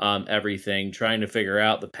everything, trying to figure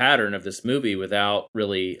out the pattern of this movie without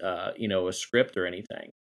really, a script or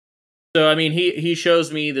anything. So, I mean, he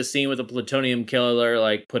shows me the scene with the plutonium killer,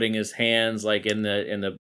 like putting his hands like in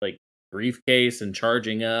the like briefcase and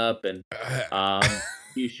charging up, and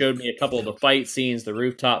he showed me a couple of the fight scenes, the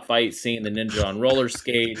rooftop fight scene, the ninja on roller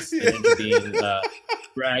skates, the ninja being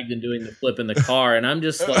dragged and doing the flip in the car. And I'm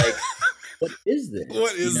just like, what is this?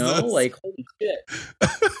 What is this? Like, holy shit.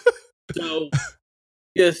 So,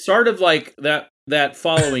 yeah, sort of like that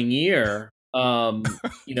following year,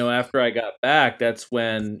 after I got back, that's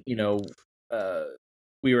when,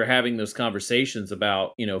 we were having those conversations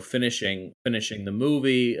about, finishing the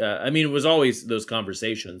movie. It was always those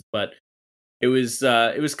conversations, but it was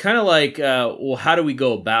kind of like, well, how do we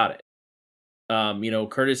go about it?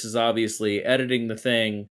 Curtis is obviously editing the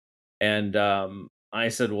thing, and I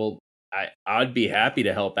said, well, I'd be happy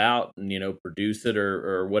to help out and produce it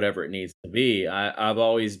or whatever it needs to be. I've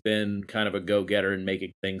always been kind of a go-getter in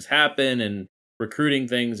making things happen and recruiting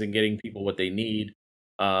things and getting people what they need.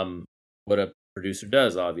 What a producer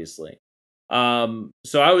does, obviously.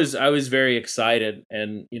 So I was very excited,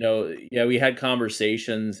 and we had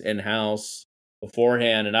conversations in house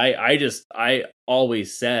beforehand, and I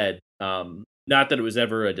always said, not that it was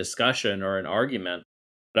ever a discussion or an argument,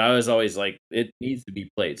 but I was always like, it needs to be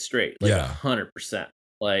played straight, like 100%.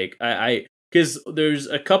 Like because there's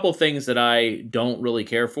a couple things that I don't really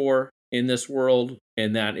care for in this world,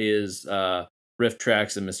 and that is riff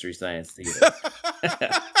tracks and Mystery Science Theater.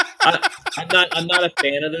 I'm not a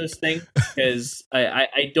fan of those things because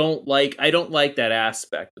I don't like that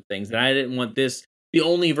aspect of things, and I didn't want this. The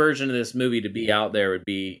only version of this movie to be out there would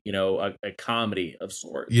be, a comedy of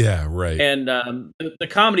sorts. Yeah, right. And the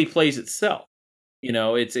comedy plays itself.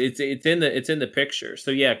 It's in the picture.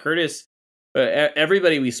 So yeah, Curtis.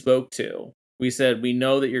 Everybody we spoke to, we said, we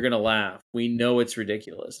know that you're gonna laugh. We know it's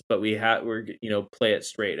ridiculous, but we're play it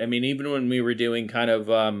straight. I mean, even when we were doing kind of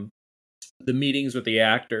the meetings with the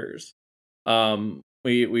actors,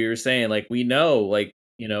 we were saying, like, we know, like,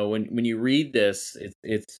 when you read this,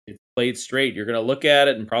 it's played straight. You're gonna look at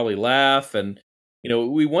it and probably laugh, and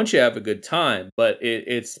we want you to have a good time, but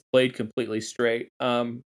it's played completely straight.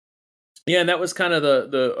 Yeah, and that was kind of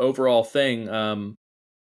the overall thing.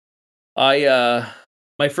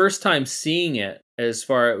 My first time seeing it, it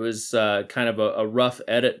was kind of a rough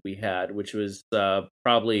edit we had, which was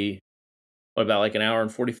probably about like an hour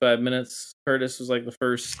and 45 minutes. Curtis was like the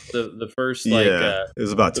first it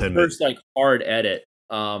was about 10 minutes. First like hard edit,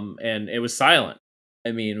 and it was silent.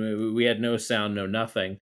 I mean, we had no sound, no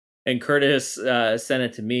nothing. And Curtis sent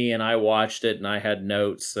it to me, and I watched it, and I had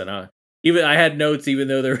notes, and I had notes even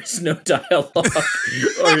though there was no dialogue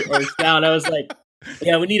or sound. I was like,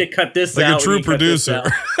 yeah, we need to cut this like out. Like a true producer.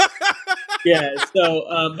 Yeah.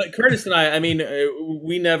 So, but Curtis and I mean,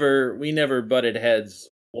 we never butted heads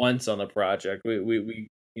once on the project.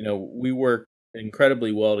 We worked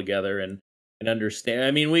incredibly well together and understand.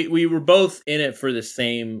 I mean, we were both in it for the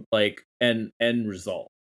same like end result.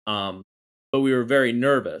 But we were very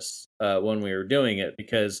nervous when we were doing it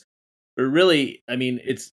because we're really, I mean,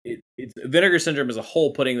 it's Vinegar Syndrome as a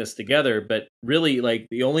whole putting this together, but really like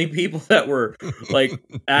the only people that were like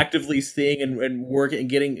actively seeing and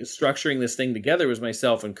working and structuring this thing together was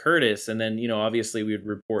myself and Curtis. And then, obviously we would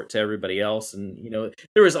report to everybody else and,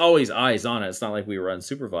 there was always eyes on it. It's not like we were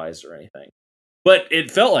unsupervised or anything, but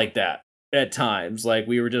it felt like that at times. Like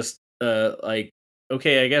we were just like,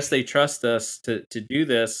 okay, I guess they trust us to do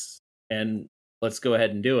this and let's go ahead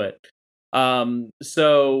and do it.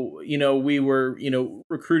 So, we were,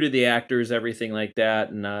 recruited the actors, everything like that.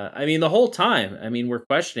 And, I mean, the whole time, I mean, we're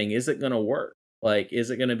questioning, is it going to work? Like, is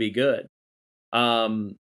it going to be good?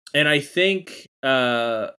 And I think,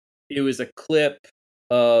 it was a clip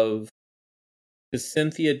of, because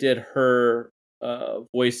Cynthia did her,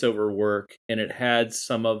 voiceover work and it had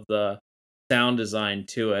some of the sound design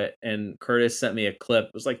to it. And Curtis sent me a clip.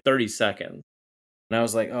 It was like 30 seconds. And I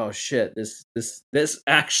was like, oh shit, this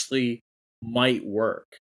actually might work.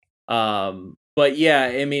 But yeah,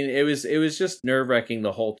 I mean, it was just nerve-wracking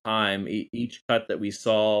the whole time. Each cut that we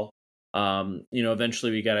saw,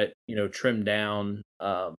 eventually we got it, trimmed down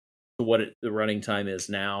to what the running time is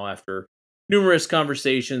now after numerous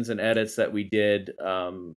conversations and edits that we did.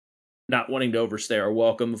 Not wanting to overstay our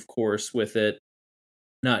welcome, of course, with it,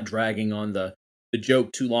 not dragging on the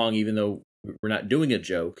joke too long, even though we're not doing a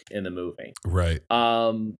joke in the movie. Right.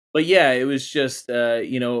 But yeah, it was just, I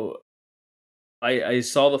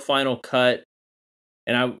saw the final cut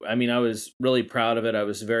and I mean, I was really proud of it. I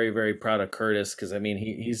was very, very proud of Curtis. Cause I mean,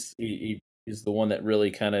 he's the one that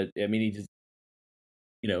really kind of, I mean, he just,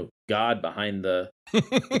 God behind the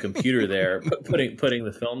computer there, putting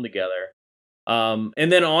the film together.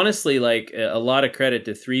 And then honestly, like a lot of credit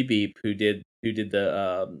to 3 Beep who did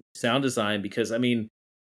the sound design, because I mean,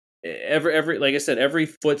 every like I said, every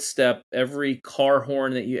footstep, every car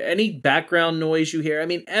horn any background noise you hear, I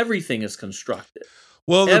mean, everything is constructed.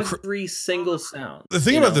 Well, every single sound. The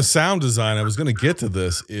thing about the sound design, I was going to get to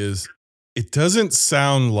this, is it doesn't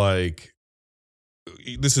sound like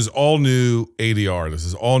this is all new ADR. This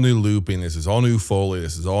is all new looping. This is all new Foley.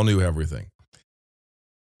 This is all new everything.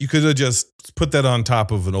 You could have just put that on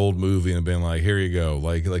top of an old movie and been like, here you go,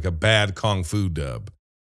 like a bad Kung Fu dub.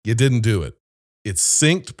 You didn't do it. It's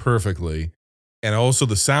synced perfectly. And also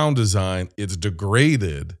the sound design, it's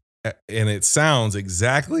degraded and it sounds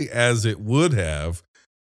exactly as it would have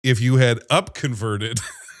if you had upconverted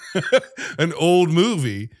an old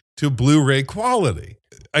movie to Blu-ray quality.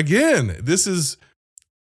 Again, this is,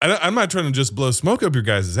 I'm not trying to just blow smoke up your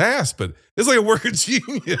guys' ass, but it's like a work of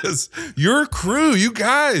genius. Your crew, you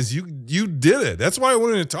guys, you did it. That's why I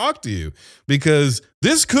wanted to talk to you, because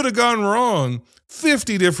this could have gone wrong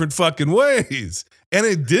 50 different fucking ways, and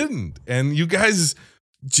it didn't. And you guys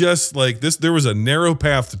just like this, there was a narrow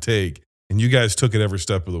path to take, and you guys took it every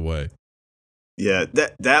step of the way. Yeah,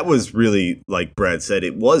 that was really, like Brad said,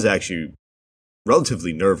 it was actually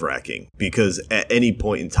relatively nerve-wracking, because at any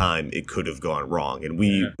point in time it could have gone wrong, and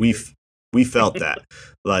we felt that.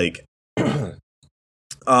 Like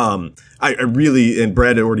I really, and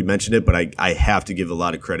Brad had already mentioned it, but I have to give a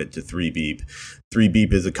lot of credit to 3 Beep. 3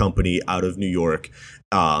 Beep is a company out of New York.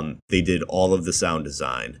 They did all of the sound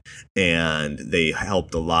design, and they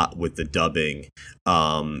helped a lot with the dubbing,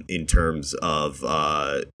 in terms of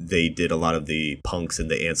they did a lot of the punks and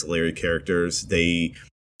the ancillary characters.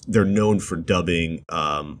 They're known for dubbing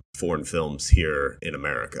foreign films here in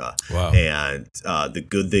America. Wow. And the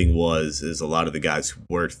good thing is a lot of the guys who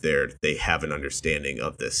worked there, they have an understanding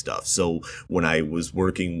of this stuff. So when I was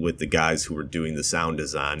working with the guys who were doing the sound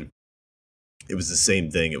design, it was the same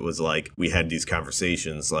thing. It was like we had these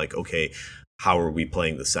conversations like, okay, how are we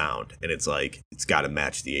playing the sound? And it's like, it's got to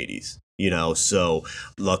match the 80s. So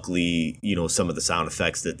luckily, some of the sound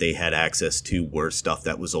effects that they had access to were stuff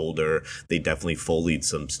that was older. They definitely Foleyed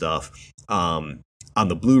some stuff. On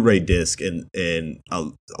the Blu-ray disc, and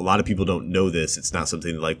a lot of people don't know this, it's not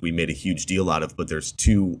something like we made a huge deal out of, but there's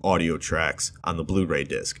 2 audio tracks on the Blu-ray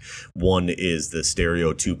disc. One is the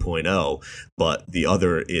stereo 2.0, but the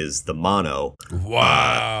other is the mono.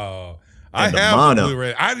 Wow. I have mono, the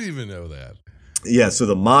Blu-ray. I didn't even know that. Yeah, so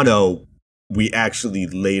the mono, we actually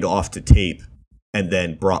laid off to tape and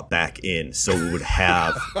then brought back in, so we would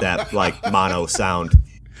have that like mono sound.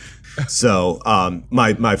 So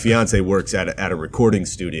my fiance works at a recording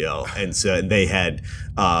studio, and they had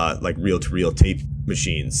like reel-to-reel tape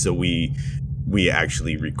machines. So we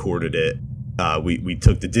actually recorded it We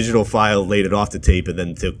took the digital file, laid it off the tape, and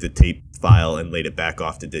then took the tape file and laid it back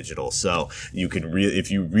off to digital. So you can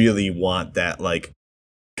if you really want that like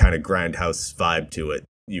kind of grindhouse vibe to it,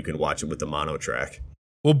 you can watch it with the mono track.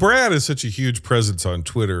 Well, Brad is such a huge presence on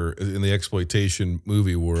Twitter in the exploitation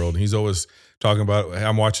movie world. He's always talking about,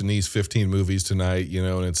 I'm watching these 15 movies tonight,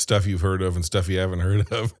 and it's stuff you've heard of and stuff you haven't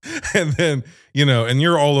heard of. And then, and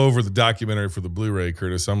you're all over the documentary for the Blu-ray,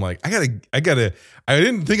 Curtis. I'm like, I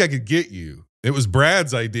didn't think I could get you. It was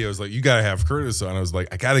Brad's idea. I was like, you got to have Curtis on. I was like,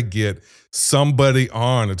 I got to get somebody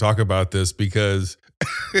on to talk about this because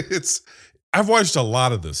I've watched a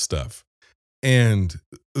lot of this stuff. And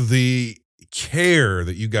the care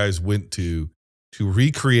that you guys went to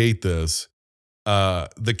recreate this,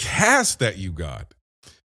 the cast that you got,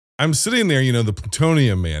 I'm sitting there, the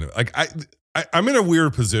Plutonium Man, like I'm in a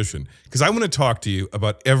weird position because I want to talk to you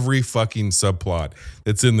about every fucking subplot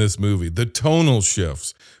that's in this movie, the tonal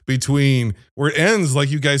shifts between where it ends,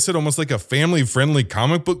 like you guys said, almost like a family-friendly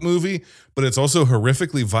comic book movie, but it's also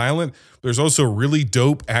horrifically violent. There's also really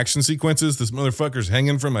dope action sequences. This motherfucker's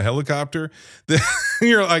hanging from a helicopter.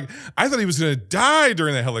 You're like, I thought he was going to die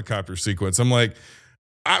during the helicopter sequence. I'm like,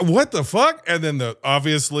 what the fuck? And then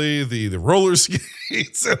obviously the roller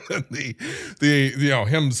skates and then the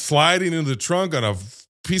him sliding into the trunk on a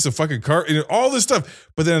piece of fucking car, all this stuff.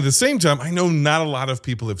 But then at the same time, I know not a lot of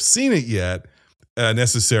people have seen it yet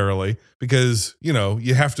necessarily because,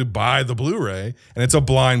 you have to buy the Blu-ray and it's a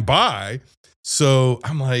blind buy. So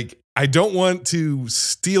I'm like, I don't want to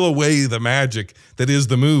steal away the magic that is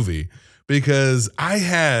the movie because I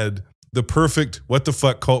had the perfect what the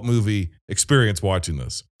fuck cult movie experience watching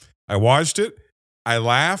this. I watched it, I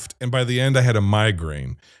laughed, and by the end I had a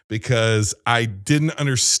migraine because I didn't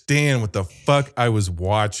understand what the fuck I was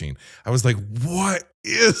watching. I was like, what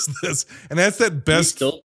is this? And that's that best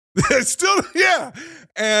still yeah.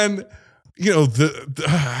 And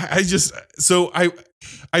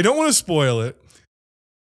I don't want to spoil it,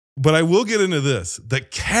 but I will get into this. The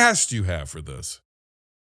cast you have for this.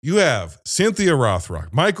 You have Cynthia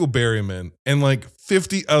Rothrock, Michael Berryman, and like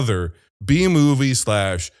 50 other B-movie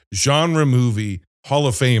 / genre movie Hall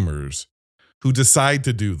of Famers who decide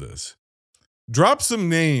to do this. Drop some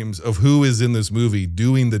names of who is in this movie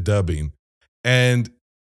doing the dubbing. And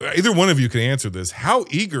either one of you can answer this. How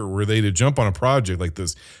eager were they to jump on a project like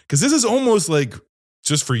this? Because this is almost like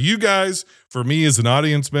just for you guys, for me as an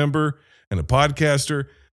audience member and a podcaster,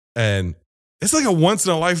 and it's like a once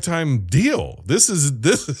in a lifetime deal. This is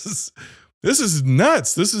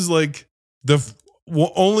nuts. This is like the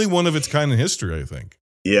only one of its kind in history, I think.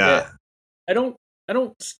 Yeah. I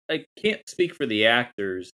can't speak for the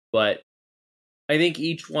actors, but I think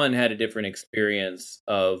each one had a different experience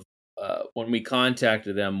of when we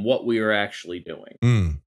contacted them, what we were actually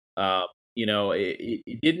doing.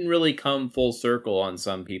 It didn't really come full circle on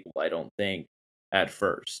some people, I don't think, at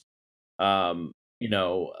first.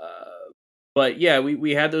 But yeah,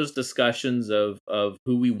 we had those discussions of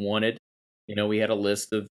who we wanted. We had a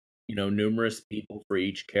list of, numerous people for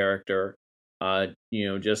each character,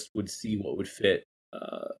 just would see what would fit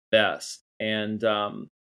best. And,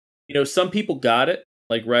 some people got it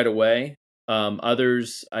like right away.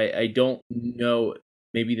 Others, I don't know,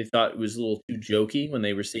 maybe they thought it was a little too jokey when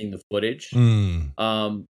they were seeing the footage.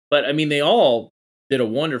 But I mean, they all did a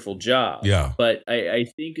wonderful job. Yeah. But I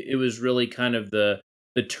think it was really kind of the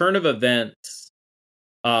turn of events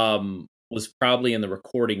was probably in the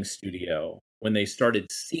recording studio when they started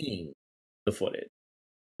seeing the footage.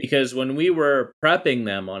 Because when we were prepping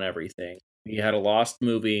them on everything, we had a Lost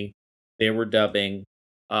movie, they were dubbing,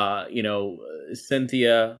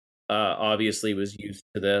 Cynthia obviously was used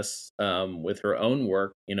to this with her own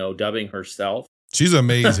work, dubbing herself. She's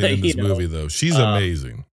amazing in this movie, though. She's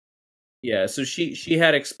amazing. Yeah, so she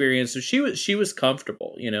had experience, so she was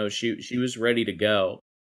comfortable, she was ready to go.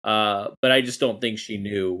 But I just don't think she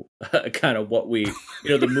knew kind of what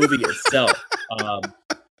the movie itself.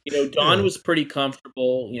 Don was pretty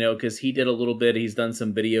comfortable, because he did a little bit. He's done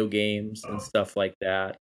some video games and stuff like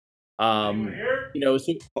that. So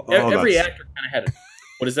every actor kind of had it.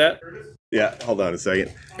 What is that? Yeah, hold on a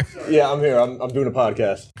second. Yeah, I'm here. I'm doing a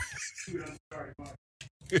podcast.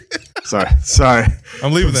 Sorry.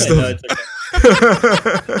 I'm leaving that.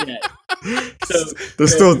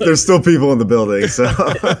 There's still people in the building, so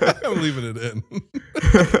I'm leaving it in.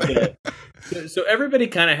 So everybody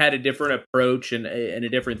kind of had a different approach and a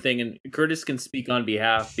different thing, and Curtis can speak on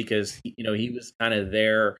behalf because he was kind of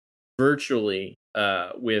there virtually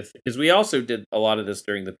because we also did a lot of this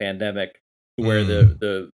during the pandemic, where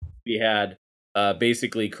we had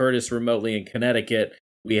basically Curtis remotely in Connecticut,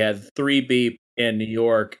 we had 3 Beep in New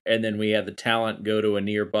York, and then we had the talent go to a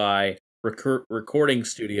nearby recording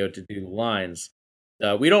studio to do the lines.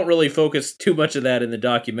 We don't really focus too much of that in the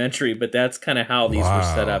documentary, but that's kind of how these were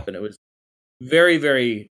set up, and it was very,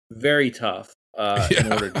 very, very tough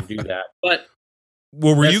in order to do that. But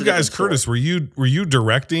well, were you guys, Curtis? Were you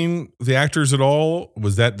directing the actors at all?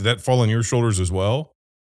 Did that fall on your shoulders as well?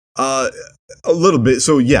 A little bit.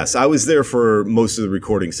 So yes, I was there for most of the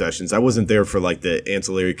recording sessions. I wasn't there for like the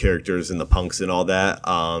ancillary characters and the punks and all that.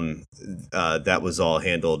 That was all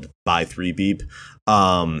handled by 3Beep.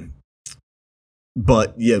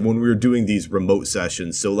 But yeah, when we were doing these remote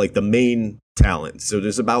sessions, so like the main talent, so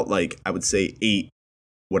there's about like, I would say 8,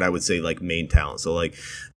 what I would say like main talent. So like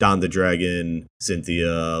Don the Dragon,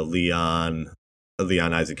 Cynthia, Leon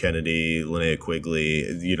Isaac Kennedy, Linnea Quigley,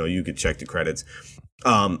 you could check the credits.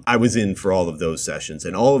 I was in for all of those sessions,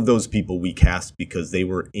 and all of those people we cast because they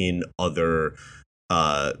were in other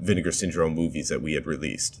Vinegar Syndrome movies that we had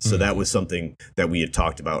released. So that was something that we had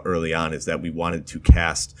talked about early on, is that we wanted to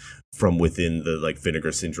cast from within the like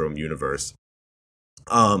Vinegar Syndrome universe.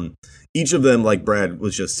 Each of them, like Brad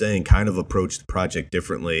was just saying, kind of approached the project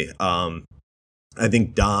differently. I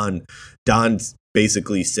think Don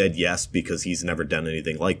basically said yes because he's never done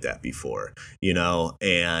anything like that before,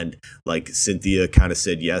 and like Cynthia kind of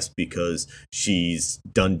said yes because she's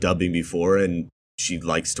done dubbing before and she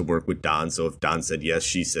likes to work with Don. So if Don said yes,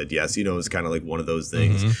 she said yes. It's kind of like one of those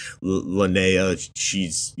things.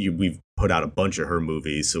 Linnea, we've put out a bunch of her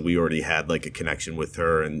movies, so we already had like a connection with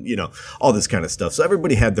her, and all this kind of stuff. So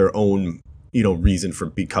everybody had their own reason for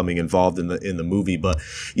becoming involved in the movie. But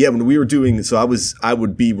yeah, when we were doing, so I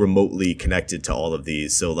would be remotely connected to all of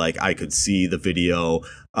these. So like I could see the video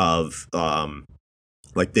of,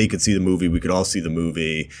 like they could see the movie, we could all see the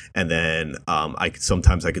movie. And then,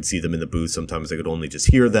 sometimes I could see them in the booth. Sometimes I could only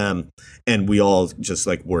just hear them. And we all just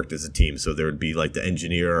like worked as a team. So there would be like the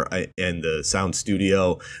engineer and the sound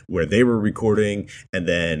studio where they were recording. And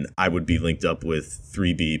then I would be linked up with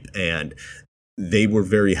 3Beep, and they were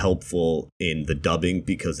very helpful in the dubbing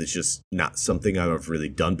because it's just not something I've really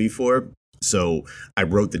done before. So I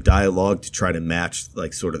wrote the dialogue to try to match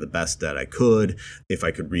like sort of the best that I could. If I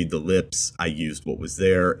could read the lips, I used what was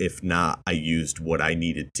there. If not, I used what I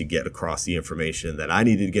needed to get across the information that I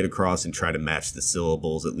needed to get across and try to match the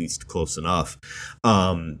syllables at least close enough.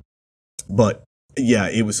 But yeah,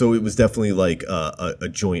 it was definitely like a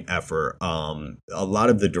joint effort. A lot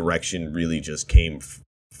of the direction really just came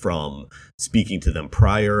from speaking to them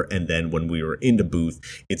prior, and then when we were in the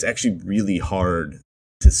booth, it's actually really hard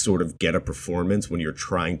to sort of get a performance when you're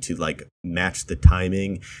trying to like match the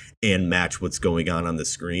timing and match what's going on the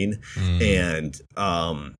screen. And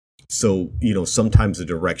so sometimes the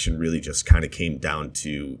direction really just kind of came down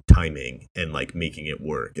to timing and like making it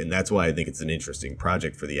work, and that's why I think it's an interesting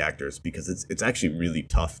project for the actors, because it's actually really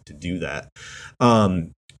tough to do that.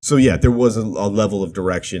 So yeah, there was a level of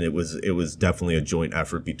direction. It was definitely a joint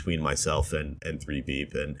effort between myself and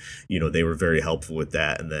 3Beep, and they were very helpful with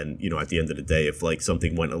that. And then at the end of the day, if like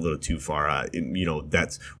something went a little too far,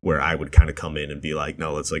 that's where I would kind of come in and be like,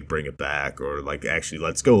 no, let's like bring it back, or like actually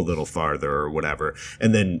let's go a little farther or whatever.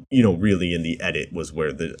 And then really in the edit was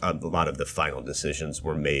where a lot of the final decisions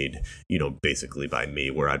were made, basically by me,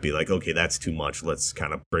 where I'd be like, okay, that's too much. Let's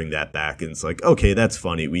kind of bring that back, and it's like, okay, that's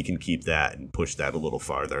funny. We can keep that and push that a little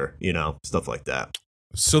farther. Stuff like that.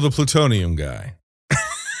 So the plutonium guy.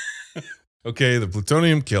 Okay, the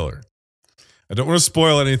plutonium killer. I don't want to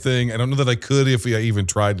spoil anything. I don't know that I could if I even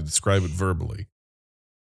tried to describe it verbally.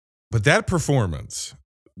 But that performance,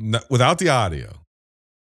 without the audio,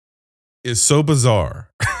 is so bizarre.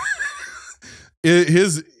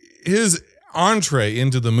 His entree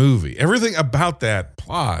into the movie, everything about that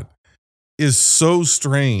plot is so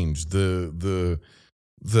strange. The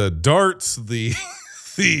darts, the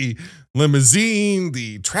limousine,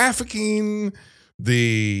 the trafficking,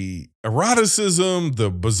 the eroticism,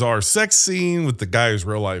 the bizarre sex scene with the guy's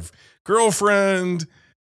real life girlfriend,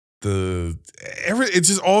 it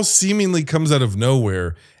just all seemingly comes out of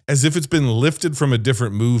nowhere, as if it's been lifted from a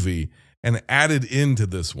different movie and added into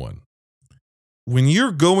this one. When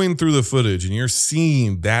you're going through the footage and you're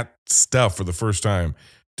seeing that stuff for the first time,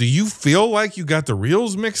 do you feel like you got the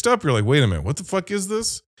reels mixed up? You're like, wait a minute, what the fuck is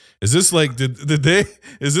this? Is this like,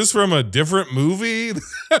 is this from a different movie?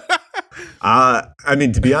 I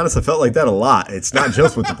mean, to be honest, I felt like that a lot. It's not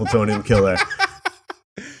just with the plutonium killer.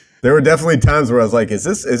 There were definitely times where I was like, is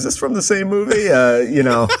this from the same movie?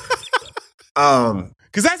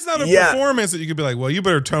 Because that's not a performance that you could be like, well, you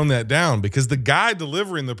better tone that down, because the guy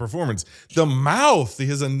delivering the performance, the mouth,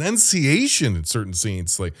 his enunciation in certain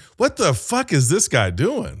scenes, like, what the fuck is this guy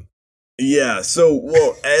doing? Yeah. So,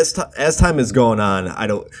 well, as time has gone on,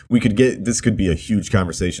 this could be a huge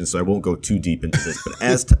conversation, so I won't go too deep into this.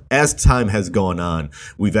 But as time has gone on,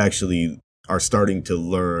 we've actually are starting to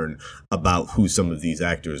learn about who some of these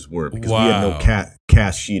actors were, because we had no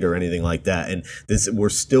cast sheet or anything like that, and we're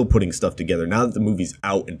still putting stuff together now that the movie's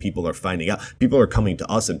out and people are finding out. People are coming to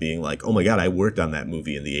us and being like, "Oh my god, I worked on that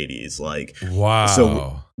movie in the '80s!" Like, wow.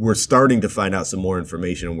 So we're starting to find out some more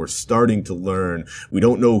information, and we're starting to learn. We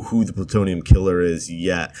don't know who the Plutonium Killer is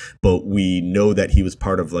yet, but we know that he was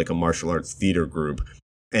part of like a martial arts theater group,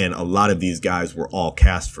 and a lot of these guys were all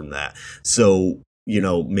cast from that. So,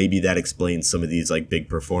 maybe that explains some of these like big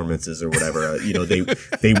performances or whatever.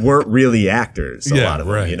 They weren't really actors. A lot of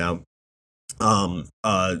them,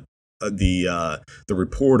 the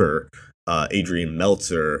reporter, Adrian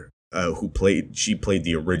Meltzer, she played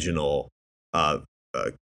the original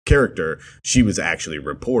character. She was actually a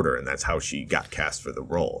reporter, and that's how she got cast for the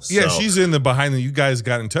role. Yeah, so, she's in the behind the. You guys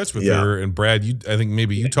got in touch with her, and Brad, I think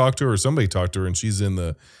maybe you talked to her or somebody talked to her, and she's in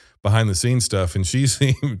the behind the scenes stuff, and she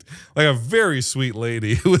seemed like a very sweet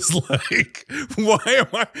lady who was like, "Why am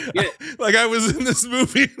I like I was in this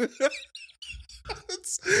movie?"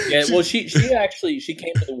 Well, she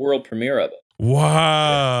came to the world premiere of it.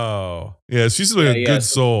 Wow. Yeah, she's a good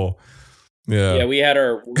soul. Yeah, we had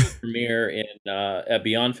our world premiere at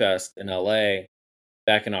Beyond Fest in LA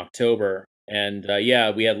back in October, and we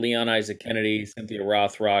had Leon Isaac Kennedy, Cynthia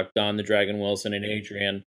Rothrock, Don the Dragon Wilson, and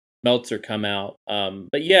Adrian Meltzer come out.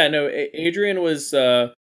 But Adrian was,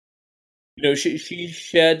 she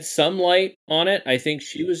shed some light on it. I think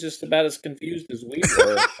she was just about as confused as we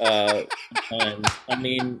were. And I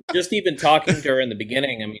mean, just even talking to her in the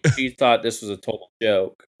beginning, I mean, she thought this was a total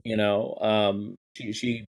joke.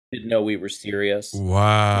 She didn't know we were serious.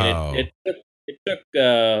 Wow.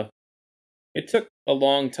 It took a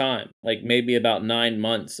long time, like maybe about 9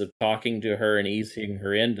 months of talking to her and easing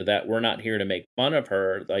her into that. We're not here to make fun of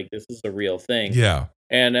her. Like, this is a real thing. Yeah.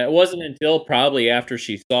 And it wasn't until probably after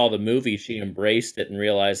she saw the movie, she embraced it and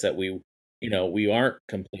realized that we aren't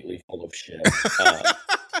completely full of shit.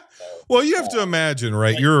 Well, you have to imagine,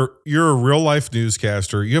 right? You're a real life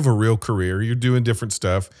newscaster. You have a real career. You're doing different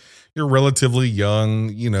stuff. You're relatively young.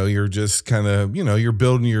 You're just kind of, you're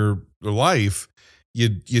building your life.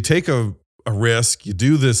 You take a risk. You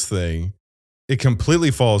do this thing. It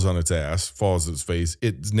completely falls on its ass, falls on its face.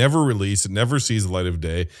 It's never released. It never sees the light of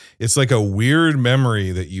day. It's like a weird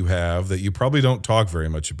memory that you have that you probably don't talk very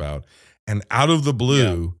much about. And out of the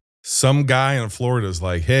blue, some guy in Florida is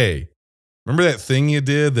like, "Hey, remember that thing you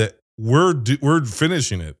did that we're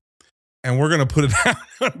finishing it, and we're going to put it out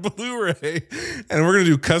on Blu-ray, and we're going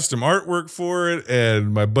to do custom artwork for it."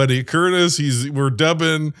 And my buddy Curtis, we're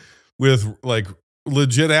dubbing with like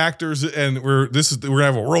legit actors, and we're gonna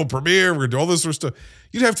have a world premiere. We're gonna do all this sort of stuff.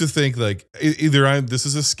 You'd have to think like either this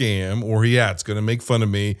is a scam, or it's gonna make fun of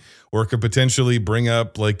me, or it could potentially bring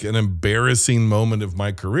up like an embarrassing moment of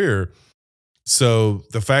my career. So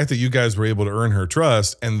the fact that you guys were able to earn her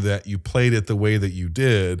trust, and that you played it the way that you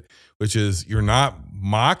did, which is you're not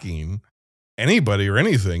mocking anybody or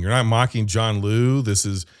anything. You're not mocking John Liu.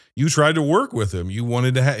 You tried to work with him. You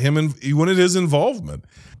wanted to have him, and you wanted his involvement.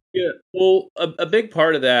 Yeah, well, a big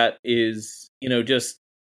part of that is, just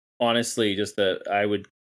honestly, I would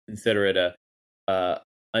consider it a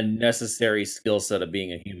necessary skill set of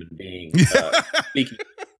being a human being. Speaking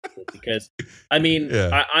because, I mean,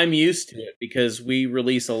 I'm used to it because we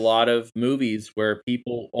release a lot of movies where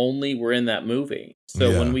people only were in that movie.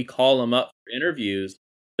 So when we call them up for interviews,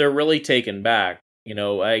 they're really taken back.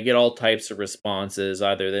 I get all types of responses,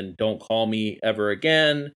 either then "don't call me ever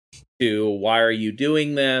again" to "why are you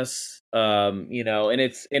doing this?" And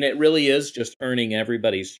it really is just earning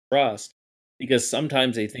everybody's trust, because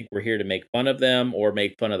sometimes they think we're here to make fun of them or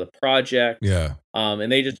make fun of the project. Yeah.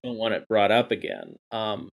 And they just don't want it brought up again.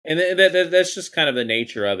 And that's just kind of the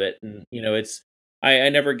nature of it. And, I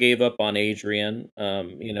never gave up on Adrian.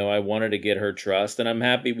 I wanted to get her trust, and I'm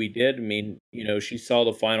happy we did. I mean, she saw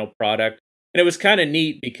the final product. And it was kind of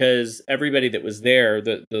neat because everybody that was there,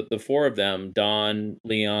 the four of them, Don,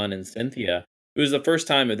 Leon, and Cynthia, it was the first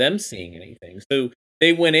time of them seeing anything. So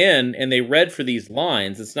they went in and they read for these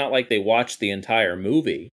lines. It's not like they watched the entire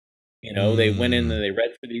movie. They went in and they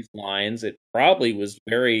read for these lines. It probably was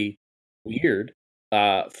very weird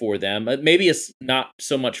for them. Maybe it's not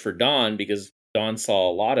so much for Don, because Don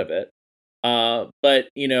saw a lot of it. But,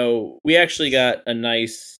 we actually got a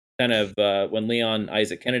nice kind of, when Leon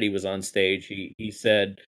Isaac Kennedy was on stage, he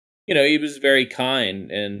said, he was very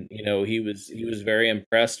kind, and, he was very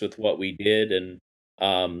impressed with what we did. And,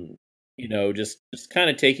 just kind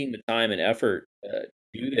of taking the time and effort to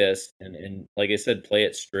do this. And like I said, play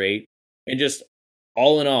it straight. and just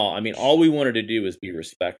all in all, I mean, all we wanted to do was be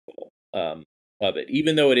respectful of it,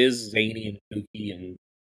 even though it is zany and kooky and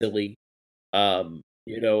silly.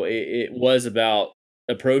 It was about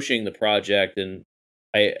approaching the project, and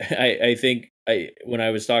I think when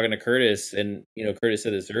I was talking to Curtis, and Curtis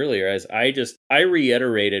said this earlier, as I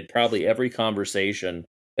reiterated probably every conversation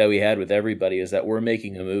that we had with everybody, is that we're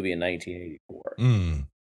making a movie in 1984.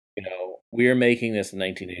 We are making this in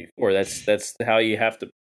 1984. That's how you have to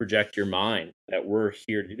project your mind, that we're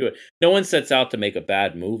here to do it. No one sets out to make a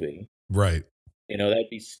bad movie, right? That'd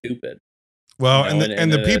be stupid. Well,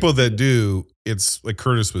 and the people that do, it's like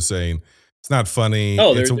Curtis was saying, it's not funny.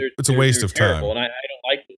 Oh, it's a waste of time, and I don't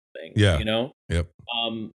like this thing. Yeah. Yep.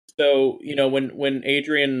 So when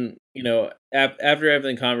Adrian, after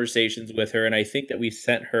having conversations with her, and I think that we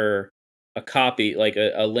sent her a copy, like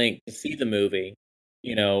a link to see the movie,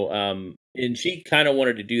 and she kind of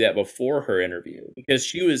wanted to do that before her interview, because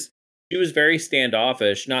she was very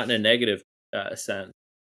standoffish, not in a negative sense.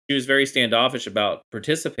 She was very standoffish about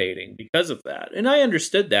participating because of that, and I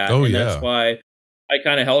understood that. That's why I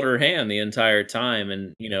kind of held her hand the entire time,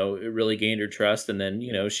 and it really gained her trust. And then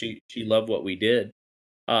she loved what we did.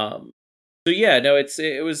 It's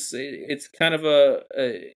kind of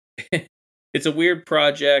it's a weird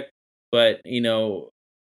project, but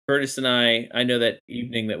Curtis and I know that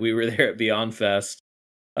evening that we were there at Beyond Fest,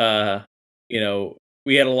 we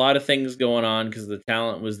had a lot of things going on because the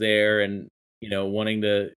talent was there, and wanting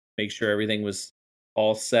to make sure everything was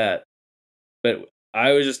all set. But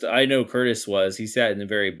I know Curtis he sat in the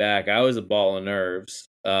very back. I was a ball of nerves.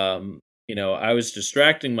 I was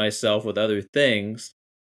distracting myself with other things,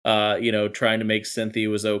 trying to make Cynthia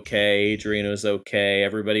was okay, Adrian was okay,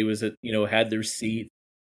 everybody was had their seat.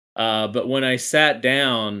 But when I sat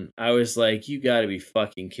down, I was like, you gotta be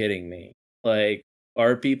fucking kidding me. Like,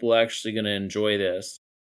 are people actually going to enjoy this?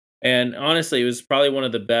 And honestly, it was probably one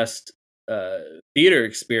of the best theater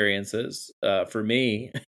experiences for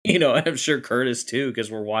me. I'm sure Curtis too, because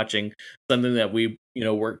we're watching something that we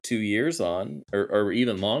worked 2 years on, or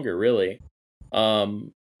even longer, really.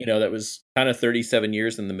 That was kind of 37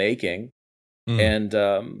 years in the making. And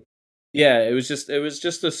it was just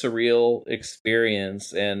a surreal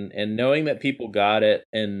experience, and knowing that people got it,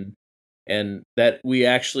 and that we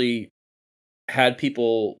actually had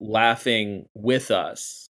people laughing with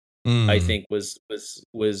us, I think was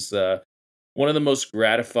one of the most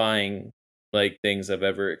gratifying things I've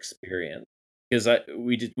ever experienced, because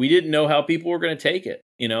we didn't know how people were going to take it.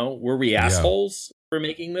 Were we assholes for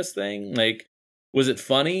making this thing? Was it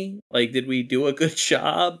funny? Did we do a good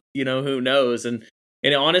job? Who knows? And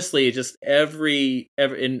honestly, just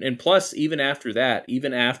and plus, even after that,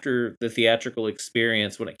 even after the theatrical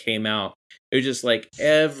experience, when it came out, it was just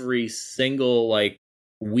every single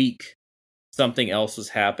week, something else was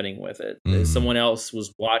happening with it. Someone else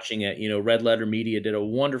was watching it. Red Letter Media did a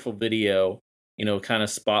wonderful video, kind of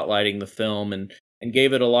spotlighting the film and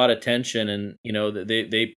gave it a lot of attention. And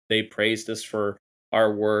they praised us for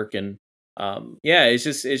our work. And it's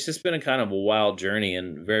just been a kind of a wild journey,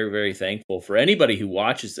 and very, very thankful for anybody who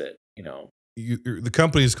watches it. The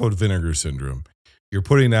company is called Vinegar Syndrome. You're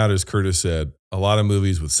putting out, as Curtis said, a lot of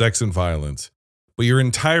movies with sex and violence, but your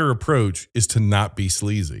entire approach is to not be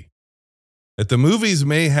sleazy. That the movies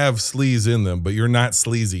may have sleaze in them, but you're not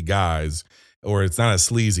sleazy guys, or it's not a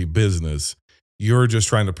sleazy business. You're just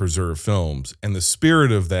trying to preserve films, and the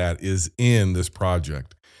spirit of that is in this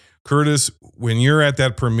project. Curtis, when you're at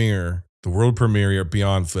that premiere, the world premiere at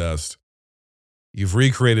Beyond Fest, you've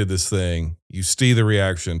recreated this thing. You see the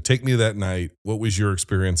reaction. Take me that night. What was your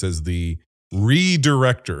experience as the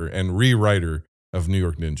redirector and rewriter of New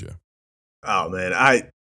York Ninja? Oh man,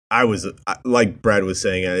 I was, like Brad was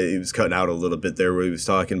saying, he was cutting out a little bit there where he was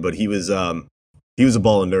talking, but he was a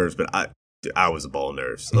ball of nerves. But I was a ball of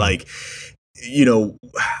nerves. I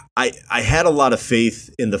had a lot of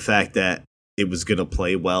faith in the fact that it was going to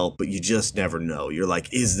play well, but you just never know. You're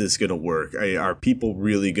like, is this going to work? Are people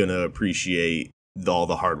really going to appreciate all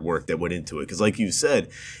the hard work that went into it? Because like you said,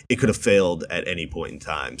 it could have failed at any point in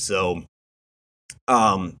time. So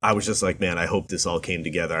I was just like, man, I hope this all came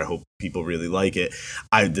together. I hope people really like it.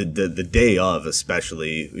 The day of,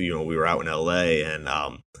 especially, we were out in LA, and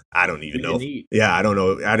I don't even know. Yeah, I don't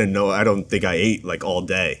know. I didn't know. I don't think I ate all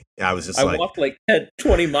day. I was just I walked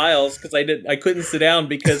 20 miles because I couldn't sit down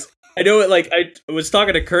because I know it. I was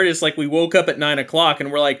talking to Curtis, we woke up at 9:00 and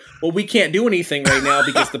we're like, well, we can't do anything right now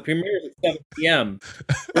because the premiere is at 7 p.m.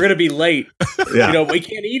 We're gonna be late. We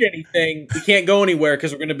can't eat anything. We can't go anywhere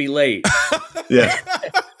because we're gonna be late. Yeah.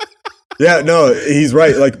 Yeah, no, he's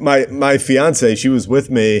right. Like my fiance, she was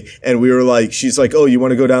with me, and we were like, she's like, oh, you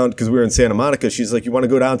want to go down, because we were in Santa Monica. She's like, you want to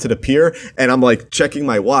go down to the pier? And I'm like checking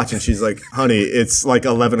my watch, and she's like, honey, it's like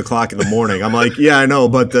 11 o'clock in the morning. I'm like, yeah, I know,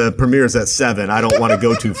 but the premiere's at 7. I don't want to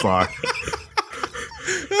go too far.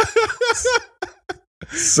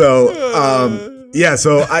 So, yeah,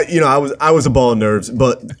 so I was a ball of nerves,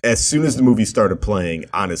 but as soon as the movie started playing,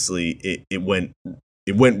 honestly, it went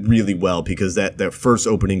really well, because that first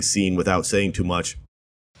opening scene, without saying too much,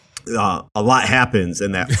 a lot happens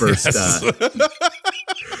in that first. Yes.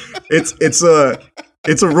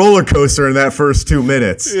 It's a roller coaster in that first 2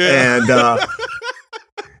 minutes, and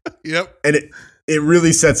yep, and it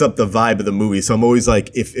really sets up the vibe of the movie. So I'm always like,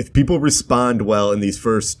 if people respond well in these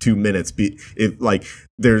first 2 minutes,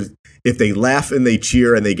 if they laugh and they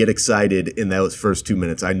cheer and they get excited in those first 2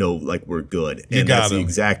 minutes, I know like we're good. And that's the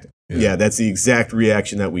exact. Yeah, that's the exact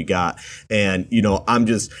reaction that we got. And, I'm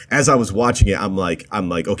just, as I was watching it, I'm like,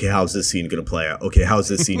 okay, how's this scene going to play out? Okay, how's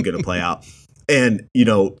this scene going to play out? And,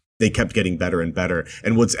 they kept getting better and better.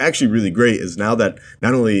 And what's actually really great is now that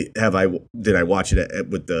not only did I watch it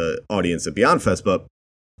with the audience at Beyond Fest, but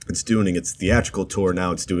it's doing its theatrical tour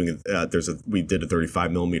now. It's doing we did a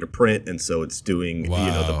 35 millimeter print, and so it's doing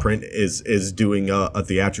the print is doing a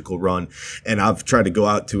theatrical run, and I've tried to go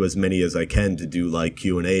out to as many as I can to do like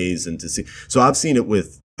Q&As and to see. So I've seen it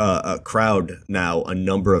with a crowd now a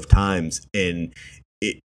number of times, and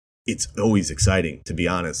it's always exciting, to be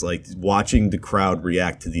honest. Like watching the crowd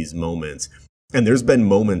react to these moments. And there's been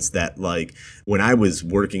moments that, like, when I was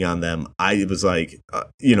working on them, I was like, I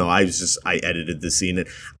edited the scene and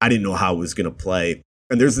I didn't know how it was going to play.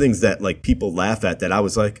 And there's things that, like, people laugh at that I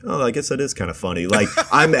was like, oh, I guess that is kind of funny. Like,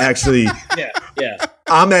 I'm actually,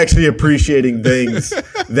 I'm actually appreciating things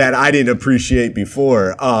that I didn't appreciate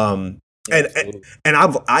before. And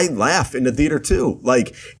I laugh in the theater too.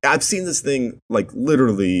 Like, I've seen this thing like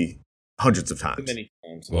literally hundreds of times. Too many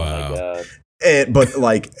times. Wow. Oh my God. But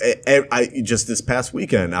like, I just this past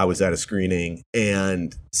weekend, I was at a screening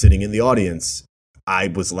and sitting in the audience, I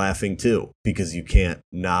was laughing too, because you can't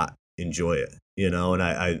not enjoy it, and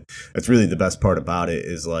I that's really the best part about it,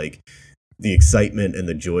 is like the excitement and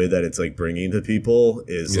the joy that it's like bringing to people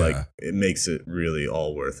is like, it makes it really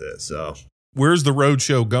all worth it. So where's the road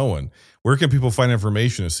show going? Where can people find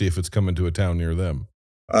information to see if it's coming to a town near them?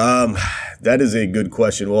 That is a good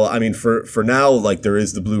question. Well, I mean, for now, like, there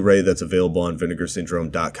is the Blu-ray that's available on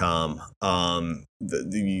vinegarsyndrome.com.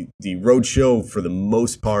 The road show for the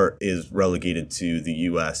most part is relegated to the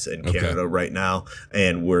US and Canada right now.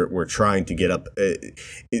 And we're trying to get up.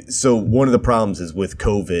 So one of the problems is with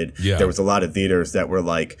COVID, there was a lot of theaters that were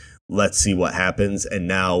like, let's see what happens. And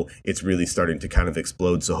now it's really starting to kind of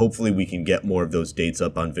explode. So hopefully we can get more of those dates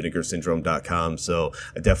up on vinegarsyndrome.com. So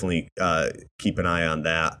I definitely keep an eye on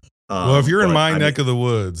that. Well, if you're in my neck of the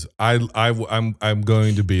woods, I'm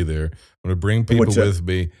going to be there. I'm going to bring people with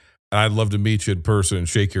me. I'd love to meet you in person and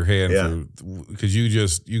shake your hand, because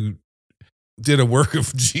you did a work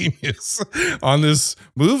of genius on this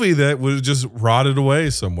movie that was just rotted away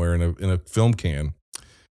somewhere in a film can.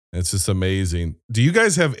 It's just amazing. Do you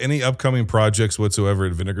guys have any upcoming projects whatsoever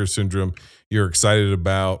at Vinegar Syndrome you're excited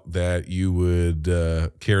about that you would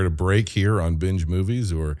care to break here on Binge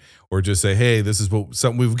Movies, or just say, hey, this is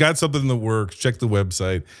something we've got something in the works. Check the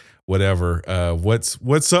website, whatever. What's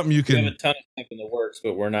something you can? We have a ton of stuff in the works,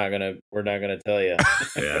 but we're not gonna tell you.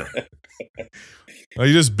 Yeah. Well,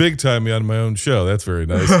 you just big time me on my own show. That's very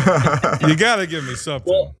nice. You got to give me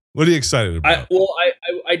something. Well, what are you excited about?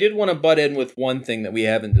 I did want to butt in with one thing that we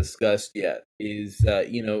haven't discussed yet. Is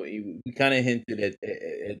we kind of hinted at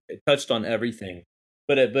it touched on everything,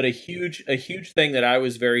 but a huge thing that I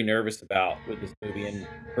was very nervous about with this movie, and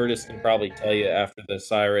Curtis can probably tell you after the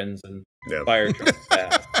sirens and fire trucks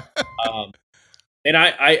passed. And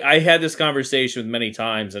I had this conversation with many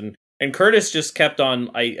times, and Curtis just kept on.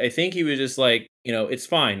 I think he was just like, it's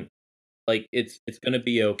fine, like it's going to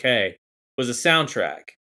be okay. Was a soundtrack.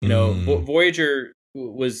 Voyager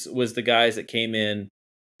was the guys that came in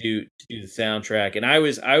to do the soundtrack, and I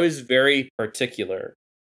was very particular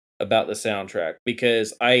about the soundtrack,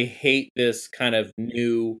 because I hate this kind of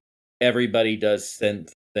new everybody does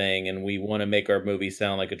synth thing, and we want to make our movie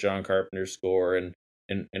sound like a John Carpenter score and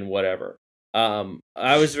whatever.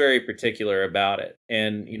 I was very particular about it,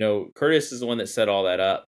 and Curtis is the one that set all that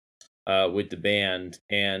up with the band,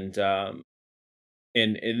 and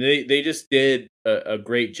they just did a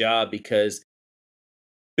great job, because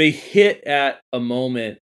they hit at a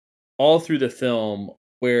moment all through the film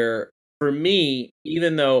where, for me,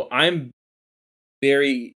 even though I'm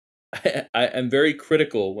very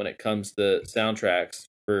critical when it comes to soundtracks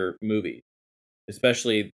for movies,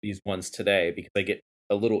 especially these ones today, because I get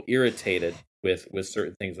a little irritated with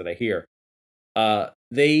certain things that I hear.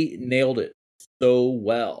 They nailed it so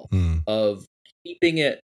well of keeping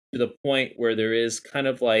it to the point where there is kind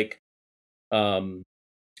of like kind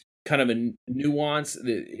of a nuance.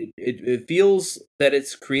 It feels that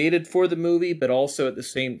it's created for the movie, but also at the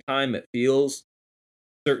same time, it feels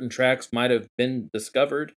certain tracks might have been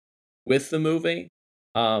discovered with the movie.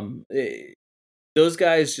 Those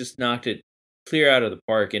guys just knocked it clear out of the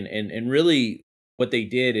park, and really what they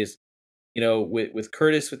did is, with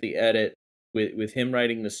Curtis with the edit, with him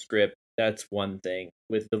writing the script, that's one thing.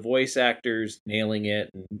 With the voice actors nailing it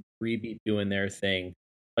and Rebeat doing their thing,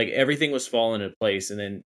 like everything was falling into place, and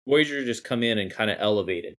then Voyager just come in and kind of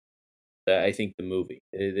elevated. I think the movie,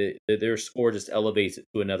 their score just elevates it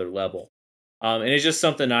to another level, and it's just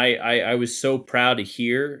something I was so proud to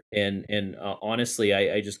hear, and honestly,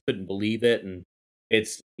 I just couldn't believe it, and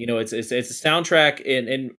it's it's a soundtrack,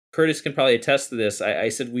 and Curtis can probably attest to this. I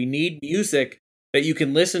said we need music that you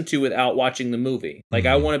can listen to without watching the movie. Like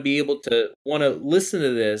I want to be able to listen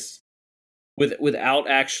to this without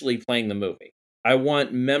actually playing the movie. I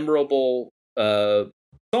want memorable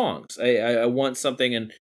songs. I want something,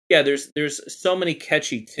 and yeah, there's so many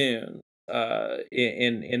catchy tunes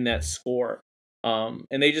in that score.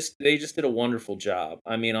 And they just did a wonderful job.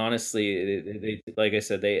 I mean, honestly, they like I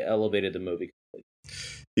said, they elevated the movie completely.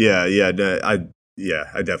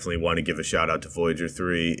 I definitely want to give a shout out to Voyager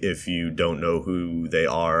 3. If you don't know who they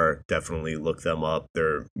are, definitely look them up.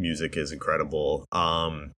 Their music is incredible.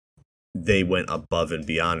 They went above and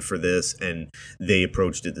beyond for this, and they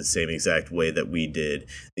approached it the same exact way that we did.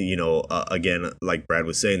 Again, like Brad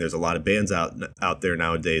was saying, there's a lot of bands out there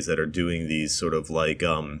nowadays that are doing these sort of like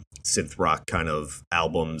synth rock kind of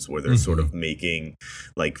albums where they're sort of making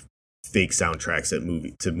like fake soundtracks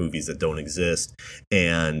to movies that don't exist,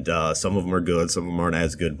 and some of them are good, some of them aren't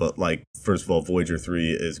as good, but like, first of all, Voyager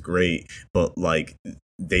 3 is great, but like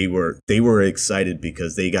they were excited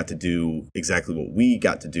because they got to do exactly what we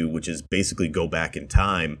got to do, which is basically go back in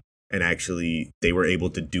time, and actually they were able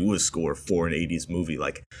to do a score for an 80s movie.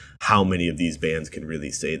 Like, how many of these bands can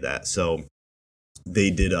really say that? So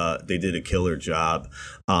they did a killer job.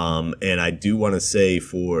 And I do want to say,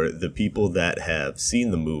 for the people that have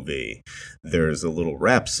seen the movie, there's a little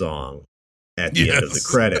rap song at the end of the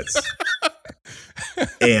credits.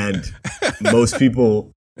 And most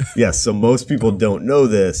people don't know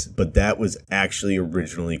this, but that was actually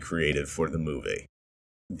originally created for the movie.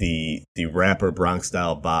 The rapper Bronx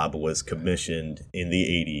Style Bob was commissioned in the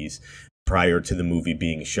 80s prior to the movie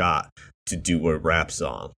being shot to do a rap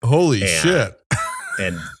song. Holy shit.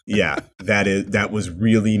 And yeah, that was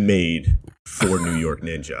really made for New York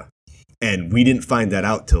Ninja. And we didn't find that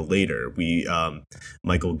out till later.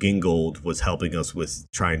 Michael Gingold was helping us with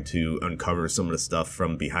trying to uncover some of the stuff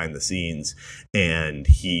from behind the scenes, and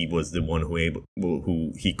he was the one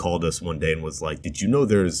who he called us one day and was like, "Did you know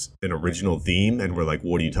there's an original theme?" And we're like,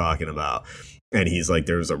 "What are you talking about?" And he's like,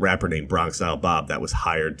 "There's a rapper named Bronx Style Bob that was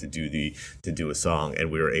hired to do a song,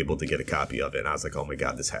 and we were able to get a copy of it." And I was like, "Oh my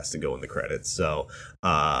god, this has to go in the credits." So,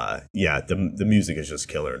 the music is just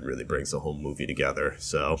killer and really brings the whole movie together.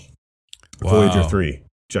 So. Wow. Voyager 3.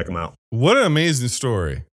 Check them out. What an amazing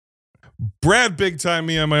story. Brad big time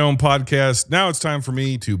me on my own podcast. Now it's time for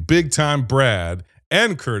me to big time Brad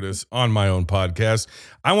and Curtis on my own podcast.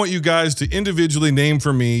 I want you guys to individually name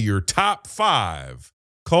for me your top 5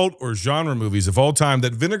 cult or genre movies of all time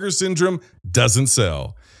that Vinegar Syndrome doesn't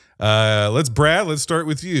sell. Brad, let's start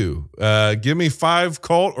with you. Give me 5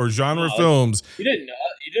 cult or genre films.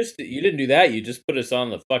 You didn't do that. You just put us on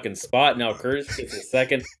the fucking spot. Now Curtis gets a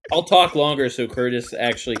second. I'll talk longer so Curtis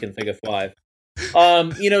actually can think of 5.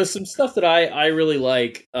 Some stuff that I really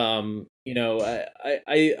like. I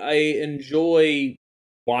enjoy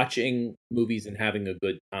watching movies and having a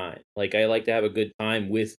good time. Like, I like to have a good time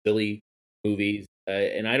with silly movies,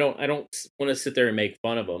 and I don't want to sit there and make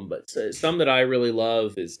fun of them. But some that I really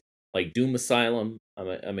love is like Doom Asylum.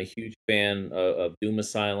 I'm a huge fan of Doom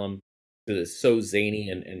Asylum. It's so zany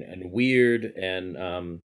and weird, and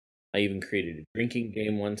I even created a drinking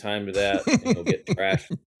game one time to that, and you'll get trashed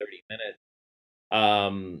for 30 minutes.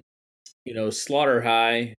 Slaughter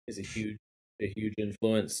High is a huge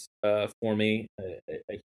influence for me.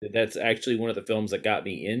 That's actually one of the films that got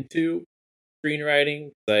me into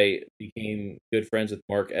screenwriting. I became good friends with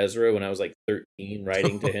Mark Ezra when I was like 13,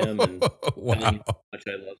 writing to him, and wow. How much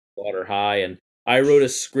I love Slaughter High. And I wrote a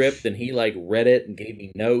script, and he like read it and gave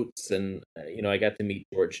me notes, and I got to meet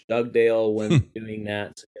George Dugdale when doing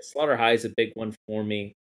that. So, Slaughter High is a big one for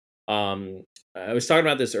me. I was talking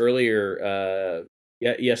about this earlier.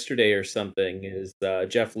 yesterday or something is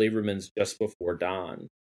Jeff Lieberman's Just Before Dawn.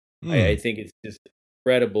 I think it's just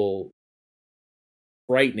incredible,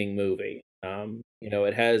 frightening movie.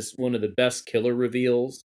 It has one of the best killer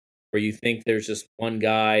reveals where you think there's just one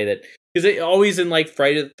guy that, because it always in like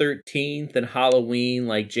Friday the 13th and Halloween,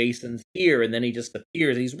 like Jason's here and then he just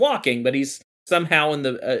appears. He's walking, but he's somehow in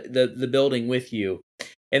the building with you.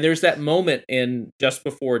 And there's that moment in Just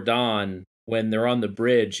Before Dawn when they're on the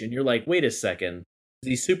bridge and you're like, wait a second, is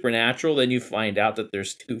he supernatural? Then you find out that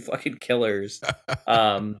there's two fucking killers.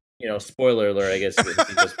 Spoiler alert, I guess.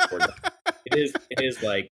 It is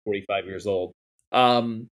like 45 years old.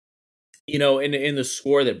 In the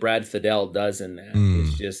score that Brad Fiedel does in that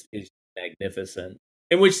is magnificent.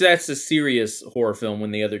 In which that's a serious horror film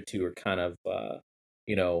when the other two are kind of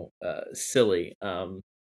silly.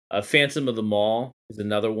 Phantom of the Mall is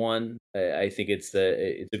another one. I think it's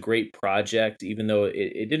a great project, even though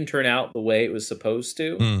it didn't turn out the way it was supposed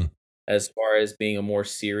to, as far as being a more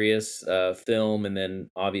serious film. And then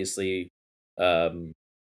obviously, oh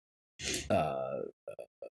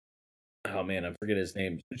man, I forget his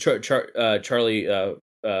name. Charlie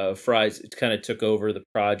Fries kind of took over the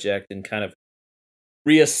project and kind of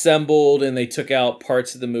reassembled, and they took out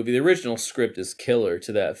parts of the movie. The original script is killer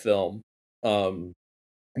to that film.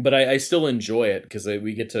 But I still enjoy it because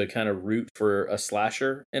we get to kind of root for a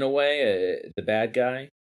slasher in a way, the bad guy.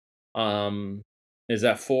 Is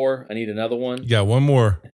that 4? I need another one. Yeah, one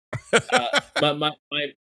more. And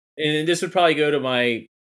this would probably go to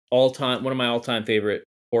one of my all-time favorite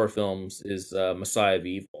horror films is Messiah of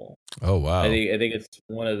Evil. Oh wow! I think it's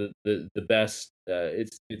one of the best.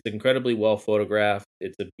 It's incredibly well photographed.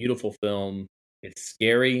 It's a beautiful film. It's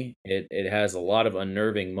scary. It has a lot of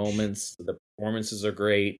unnerving moments. The performances are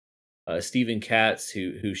great. Stephen Katz,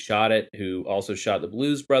 who shot it, who also shot the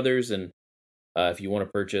Blues Brothers, and if you want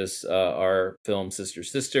to purchase our film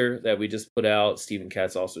Sister that we just put out, Stephen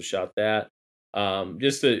Katz also shot that.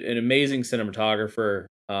 Just an amazing cinematographer,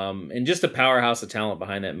 and just a powerhouse of talent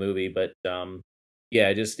behind that movie. But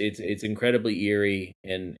it's incredibly eerie,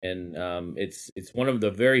 and it's one of the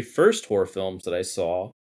very first horror films that I saw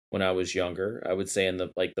when I was younger. I would say in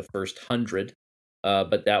the first 100,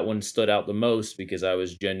 but that one stood out the most because I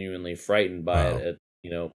was genuinely frightened by it.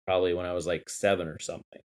 Probably when I was like 7 or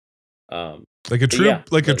something. Like a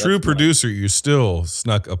true producer, you still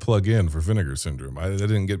snuck a plug in for Vinegar Syndrome. That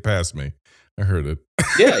didn't get past me. I heard it.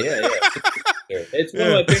 Yeah. It's one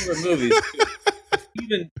of my favorite movies.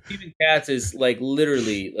 Stephen Katz is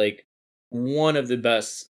literally one of the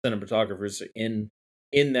best cinematographers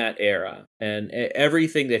in that era, and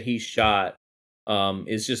everything that he shot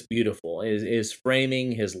is just beautiful. His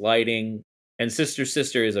framing, his lighting, and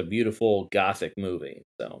Sister is a beautiful gothic movie.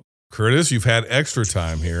 So, Curtis, you've had extra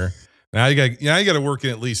time here. Now you got to work in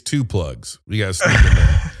at least 2 plugs. We got to sneak them in.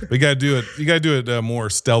 We got to do it. You got to do it more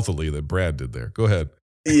stealthily than Brad did there. Go ahead.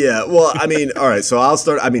 Yeah, well, I mean, all right. So I'll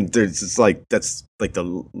start. I mean, that's like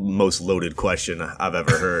the most loaded question I've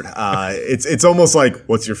ever heard. It's almost like,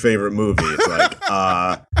 what's your favorite movie? It's like,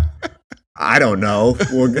 I don't know.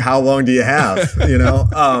 Well, how long do you have?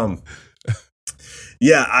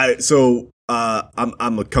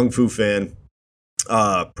 I'm a Kung Fu fan.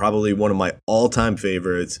 Probably one of my all-time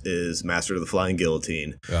favorites is Master of the Flying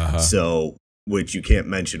Guillotine. So, which you can't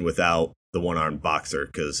mention without the One-Armed Boxer,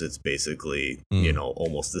 because it's basically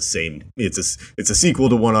almost the same. It's a sequel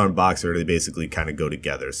to One-Armed Boxer. They basically kind of go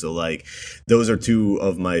together. So those are 2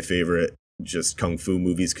 of my favorite just kung fu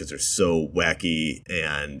movies because they're so wacky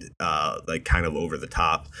and kind of over the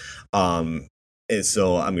top. And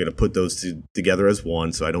so I'm gonna put those 2 together as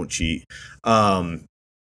one, so I don't cheat. I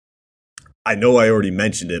know I already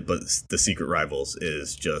mentioned it, but The Secret Rivals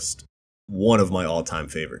is just one of my all-time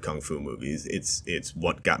favorite kung fu movies. It's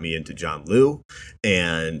what got me into John Liu,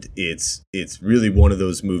 and it's really one of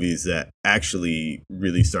those movies that actually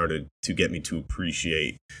really started to get me to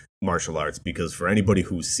appreciate martial arts, because for anybody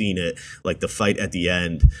who's seen it, the fight at the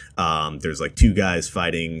end, there's 2 guys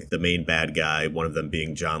fighting the main bad guy, one of them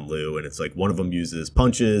being John Liu, and it's one of them uses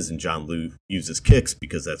punches and John Liu uses kicks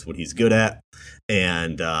because that's what he's good at,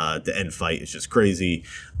 and the end fight is just crazy.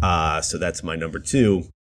 So that's my number 2.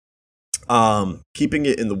 Keeping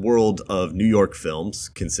it in the world of New York films,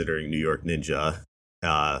 considering New York Ninja.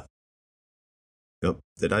 Nope.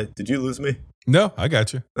 Did you lose me? No, I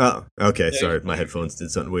got you. Oh, okay. Sorry, my headphones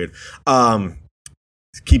did something weird.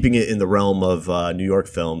 Keeping it in the realm of New York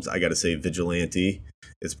films, I got to say Vigilante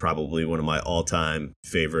is probably one of my all-time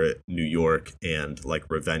favorite New York and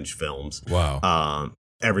revenge films. Wow.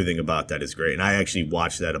 Everything about that is great, and I actually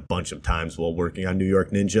watched that a bunch of times while working on New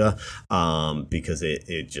York Ninja, because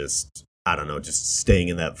it just I don't know, just staying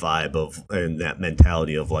in that vibe of and that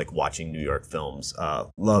mentality of like watching New York films.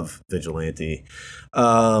 Love Vigilante.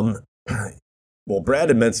 Well, Brad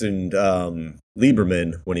had mentioned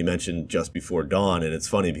Lieberman when he mentioned Just Before Dawn, and it's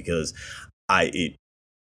funny because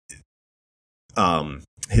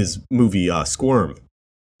his movie Squirm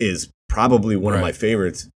is probably one of my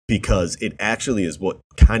favorites because it actually is what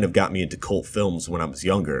kind of got me into cult films when I was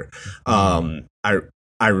younger.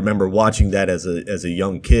 I remember watching that as a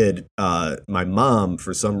young kid. My mom,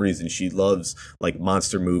 for some reason, she loves like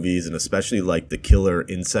monster movies and especially like the killer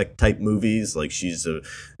insect type movies. Like she's a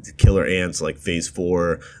killer ants, like Phase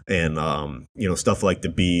 4, and stuff like The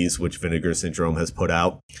Bees, which Vinegar Syndrome has put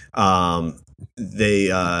out.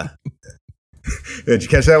 They did you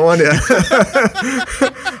catch that one?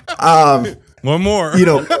 Yeah. One more.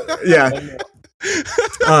 Yeah.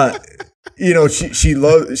 She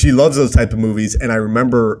loves those type of movies, and I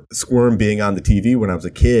remember Squirm being on the TV when I was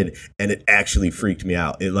a kid, and it actually freaked me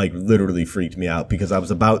out. It like literally freaked me out because I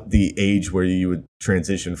was about the age where you would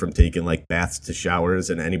transition from taking like baths to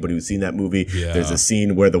showers, and anybody who's seen that movie, there's a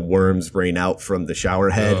scene where the worms rain out from the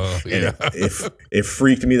shower head, and it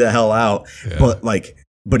freaked me the hell out. Yeah.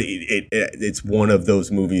 But it's one of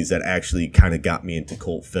those movies that actually kind of got me into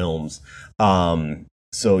cult films.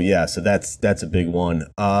 So that's a big one.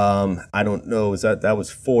 I don't know, that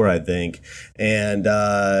was 4, I think. And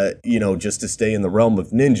just to stay in the realm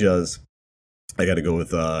of ninjas, I got to go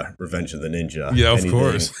with Revenge of the Ninja. Yeah, of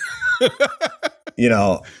course.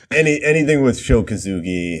 Anything with Sho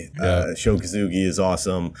Kosugi. Sho Kosugi is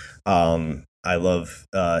awesome. I love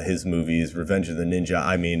his movies. Revenge of the Ninja.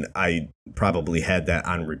 I mean, I probably had that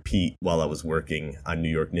on repeat while I was working on New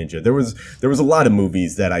York Ninja. There was a lot of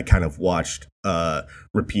movies that I kind of watched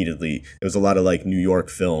repeatedly. There was a lot of like New York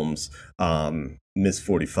films. Miss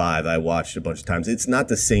 45 I watched a bunch of times. It's not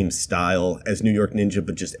the same style as New York Ninja,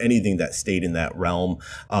 but just anything that stayed in that realm.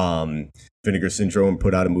 Vinegar Syndrome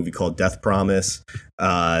put out a movie called Death Promise.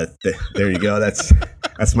 There you go.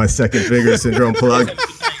 That's my second Vinegar Syndrome plug.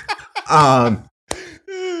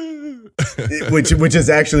 Which is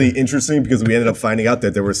actually interesting because we ended up finding out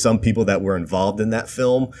that there were some people that were involved in that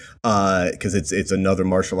film because it's another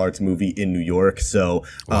martial arts movie in New York. So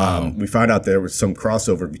we found out there was some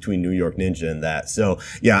crossover between New York Ninja and that. So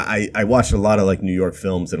yeah, I watched a lot of like New York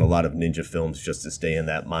films and a lot of ninja films just to stay in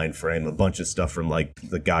that mind frame. A bunch of stuff from like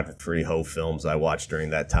the Godfrey Ho films I watched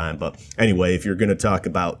during that time. But anyway, if you're going to talk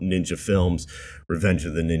about ninja films, Revenge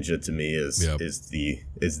of the Ninja to me is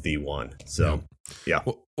the one. So yeah.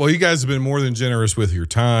 Well, you guys have been more than generous with your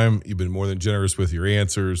time. You've been more than generous with your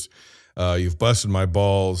answers. You've busted my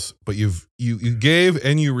balls, but you gave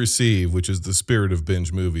and you receive, which is the spirit of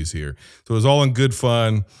binge movies here. So it was all in good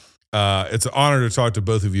fun. It's an honor to talk to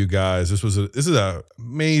both of you guys. This is an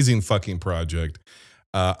amazing fucking project.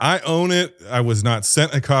 I own it. I was not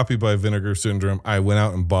sent a copy by Vinegar Syndrome. I went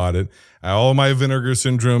out and bought it. All my Vinegar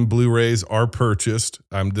Syndrome Blu-rays are purchased.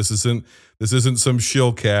 This isn't some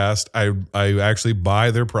shill cast. I actually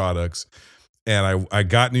buy their products, and I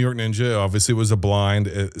got New York Ninja. Obviously, it was a blind.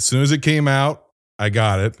 As soon as it came out, I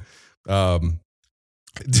got it.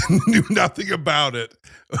 Knew nothing about it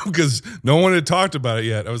because no one had talked about it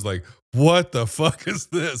yet. I was like, "What the fuck is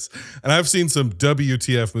this?" And I've seen some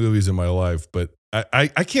WTF movies in my life, but I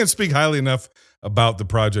can't speak highly enough about the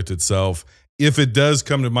project itself. If it does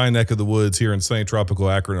come to my neck of the woods here in sunny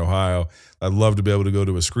tropical Akron, Ohio, I'd love to be able to go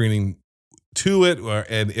to a screening to it.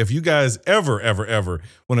 And if you guys ever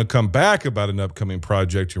want to come back about an upcoming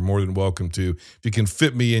project, you're more than welcome to. If you can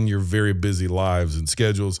fit me in your very busy lives and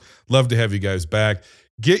schedules, love to have you guys back.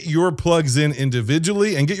 Get your plugs in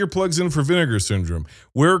individually and get your plugs in for Vinegar Syndrome.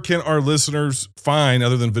 Where can our listeners find,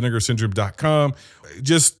 other than vinegarsyndrome.com,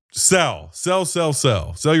 just sell yourself,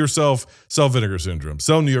 sell Vinegar Syndrome,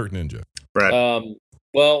 sell New York Ninja? Brad.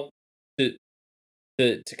 Well, to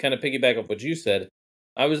kind of piggyback off what you said,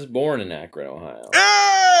 I was born in Akron, Ohio.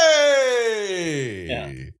 Hey!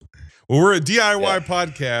 Yeah. Well, we're a DIY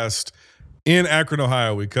podcast in Akron,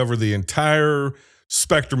 Ohio. We cover the entire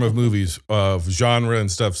spectrum of movies, of genre and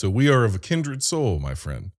stuff. So we are of a kindred soul, my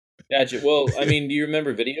friend. Gotcha. Well, I mean, do you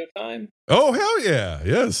remember Video Time? Oh, hell yeah.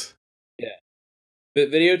 Yes. Yeah. But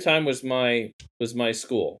Video Time was my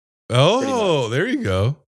school. Oh, there you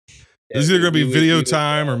go. Yeah, is either going to be Video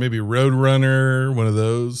Time or maybe Roadrunner, one of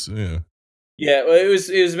those. Yeah. Yeah, well, it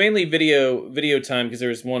was mainly Video Time because there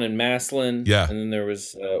was one in Massillon, yeah, and then there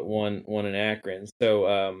was one in Akron.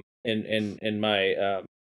 So and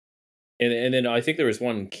then I think there was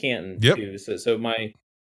one in Canton too. So my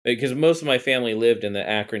because most of my family lived in the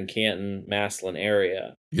Akron, Canton, Massillon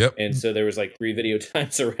area. Yep. And so there was like 3 video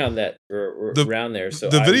times around that around there. So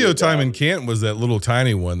the video time in Canton was that little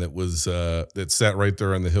tiny one that was that sat right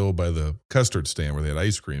there on the hill by the custard stand where they had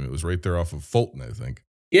ice cream. It was right there off of Fulton, I think.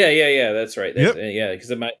 Yeah. That's right. Yep. Yeah, because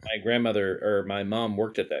my grandmother or my mom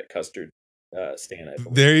worked at that custard stand. I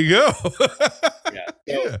believe. There you go.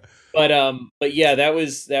 Yeah. So, but yeah, that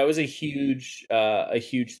was a huge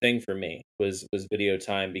thing for me was video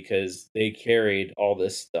time because they carried all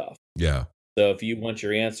this stuff. Yeah. So if you want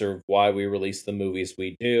your answer of why we release the movies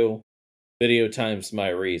we do, video time's my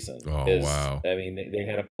reason. Oh wow! I mean, they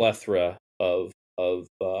had a plethora of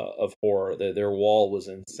horror. Their wall was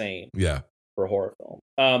insane. Yeah. For horror film.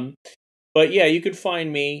 But yeah, you could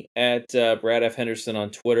find me at Brad F. Henderson on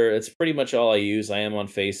Twitter. It's pretty much all I use. I am on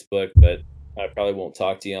Facebook, but I probably won't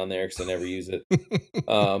talk to you on there because I never use it.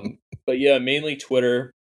 But yeah, mainly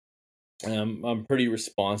Twitter. I'm pretty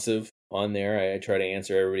responsive on there. I try to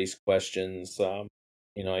answer everybody's questions. I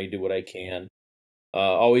do what I can.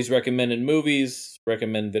 Always recommended movies,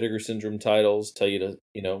 recommend Vinegar Syndrome titles, tell you to,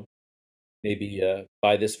 maybe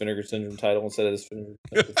buy this Vinegar Syndrome title instead of this Vinegar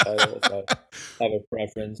Syndrome title if I have a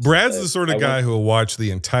preference. Brad's the sort of guy who will watch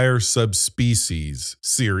the entire Subspecies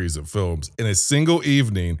series of films in a single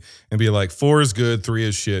evening and be like, 4 is good, 3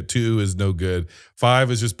 is shit, 2 is no good,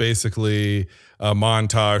 5 is just basically a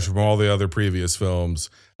montage from all the other previous films.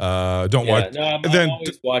 Don't watch. No, I'm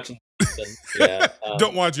always watching. Yeah,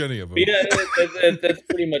 don't watch any of them. Yeah, that's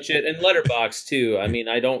pretty much it. And Letterboxd too. I mean,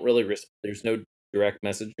 I don't really. There's no direct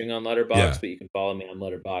messaging on Letterboxd, but you can follow me on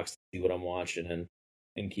Letterboxd to see what I'm watching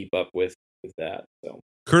and keep up with that. So,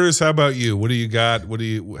 Curtis, how about you? What do you got?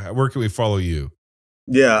 Where can we follow you?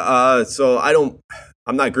 Yeah, so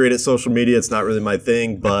I'm not great at social media. It's not really my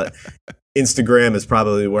thing, but Instagram is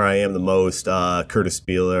probably where I am the most. Curtis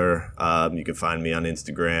Spieler. You can find me on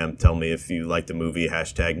Instagram. Tell me if you like the movie,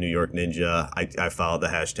 hashtag New York Ninja. I follow the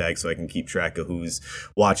hashtag so I can keep track of who's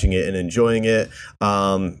watching it and enjoying it.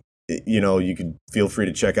 You can feel free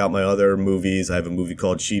to check out my other movies. I have a movie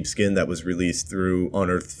called Sheepskin that was released through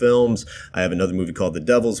Unearthed Films. I have another movie called The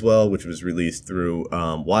Devil's Well, which was released through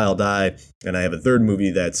Wild Eye. And I have a third movie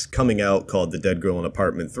that's coming out called The Dead Girl in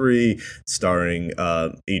Apartment 3, starring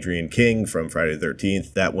Adrienne King from Friday the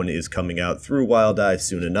 13th. That one is coming out through Wild Eye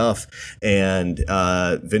soon enough. And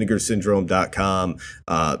vinegarsyndrome.com,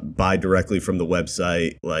 buy directly from the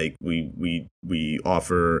website. Like we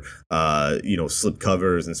offer, slip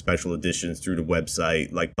covers and special editions through the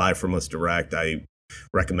website. Like buy from us direct. I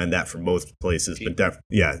recommend that for most places, but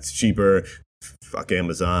it's cheaper. Fuck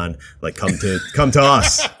Amazon. Like come to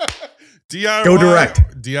us. DIY, go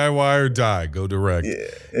direct. DIY or die. Go direct. Yeah,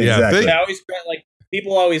 exactly. I always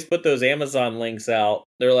people always put those Amazon links out.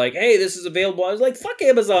 They're like, "Hey, this is available." I was like, "Fuck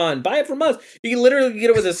Amazon, buy it from us." You can literally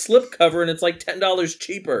get it with a slip cover, and it's like $10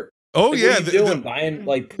 cheaper. Oh like, yeah, what are you doing buying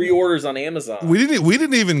like pre-orders on Amazon? We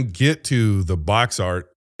didn't even get to the box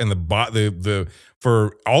art and the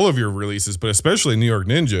for all of your releases, but especially New York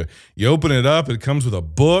Ninja. You open it up, it comes with a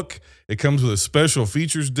book. It comes with a special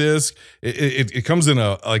features disc. It comes in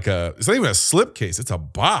it's not even a slip case. It's a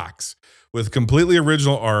box with completely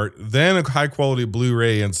original art, then a high quality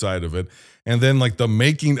Blu-ray inside of it, and then like the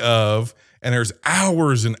making of. And there's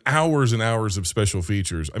hours and hours and hours of special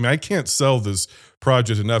features. I mean, I can't sell this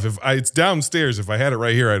project enough. It's downstairs. If I had it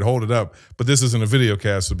right here, I'd hold it up. But this isn't a video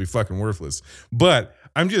cast, so it'd be fucking worthless. But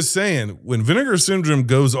I'm just saying, when Vinegar Syndrome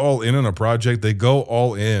goes all in on a project, they go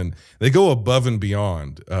all in. They go above and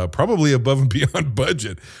beyond, probably above and beyond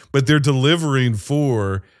budget. But they're delivering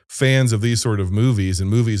for fans of these sort of movies and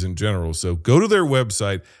movies in general. So go to their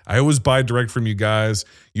website. I always buy direct from you guys.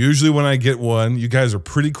 Usually when I get one, you guys are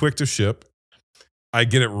pretty quick to ship. I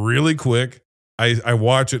get it really quick. I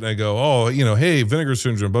watch it and I go, hey, Vinegar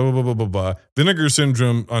Syndrome, blah, blah, blah, blah, blah, blah. Vinegar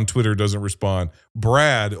Syndrome on Twitter doesn't respond.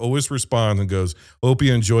 Brad always responds and goes, hope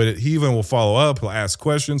you enjoyed it. He even will follow up. He'll ask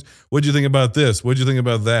questions. What'd you think about this? What'd you think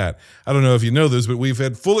about that? I don't know if you know this, but we've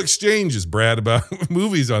had full exchanges, Brad, about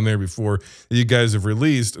movies on there before that you guys have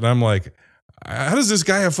released. And I'm like, how does this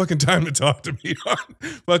guy have fucking time to talk to me on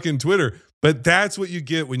fucking Twitter? But that's what you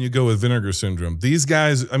get when you go with Vinegar Syndrome. These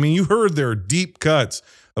guys, I mean, you heard their deep cuts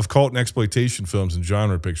of cult and exploitation films and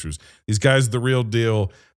genre pictures. These guys are the real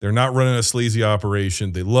deal. They're not running a sleazy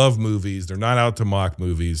operation. They love movies. They're not out to mock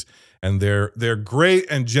movies. And they're great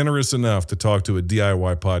and generous enough to talk to a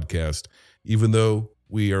DIY podcast, even though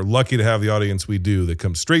we are lucky to have the audience we do that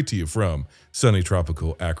comes straight to you from sunny,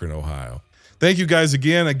 tropical Akron, Ohio. Thank you guys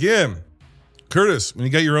again. Curtis, when you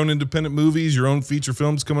got your own independent movies, your own feature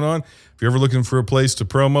films coming on, if you're ever looking for a place to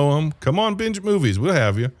promo them, come on Binge Movies. We'll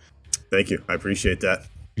have you. Thank you. I appreciate that.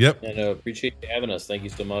 Yep. And appreciate you having us. Thank you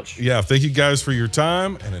so much. Yeah. Thank you guys for your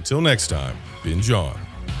time. And until next time, binge on.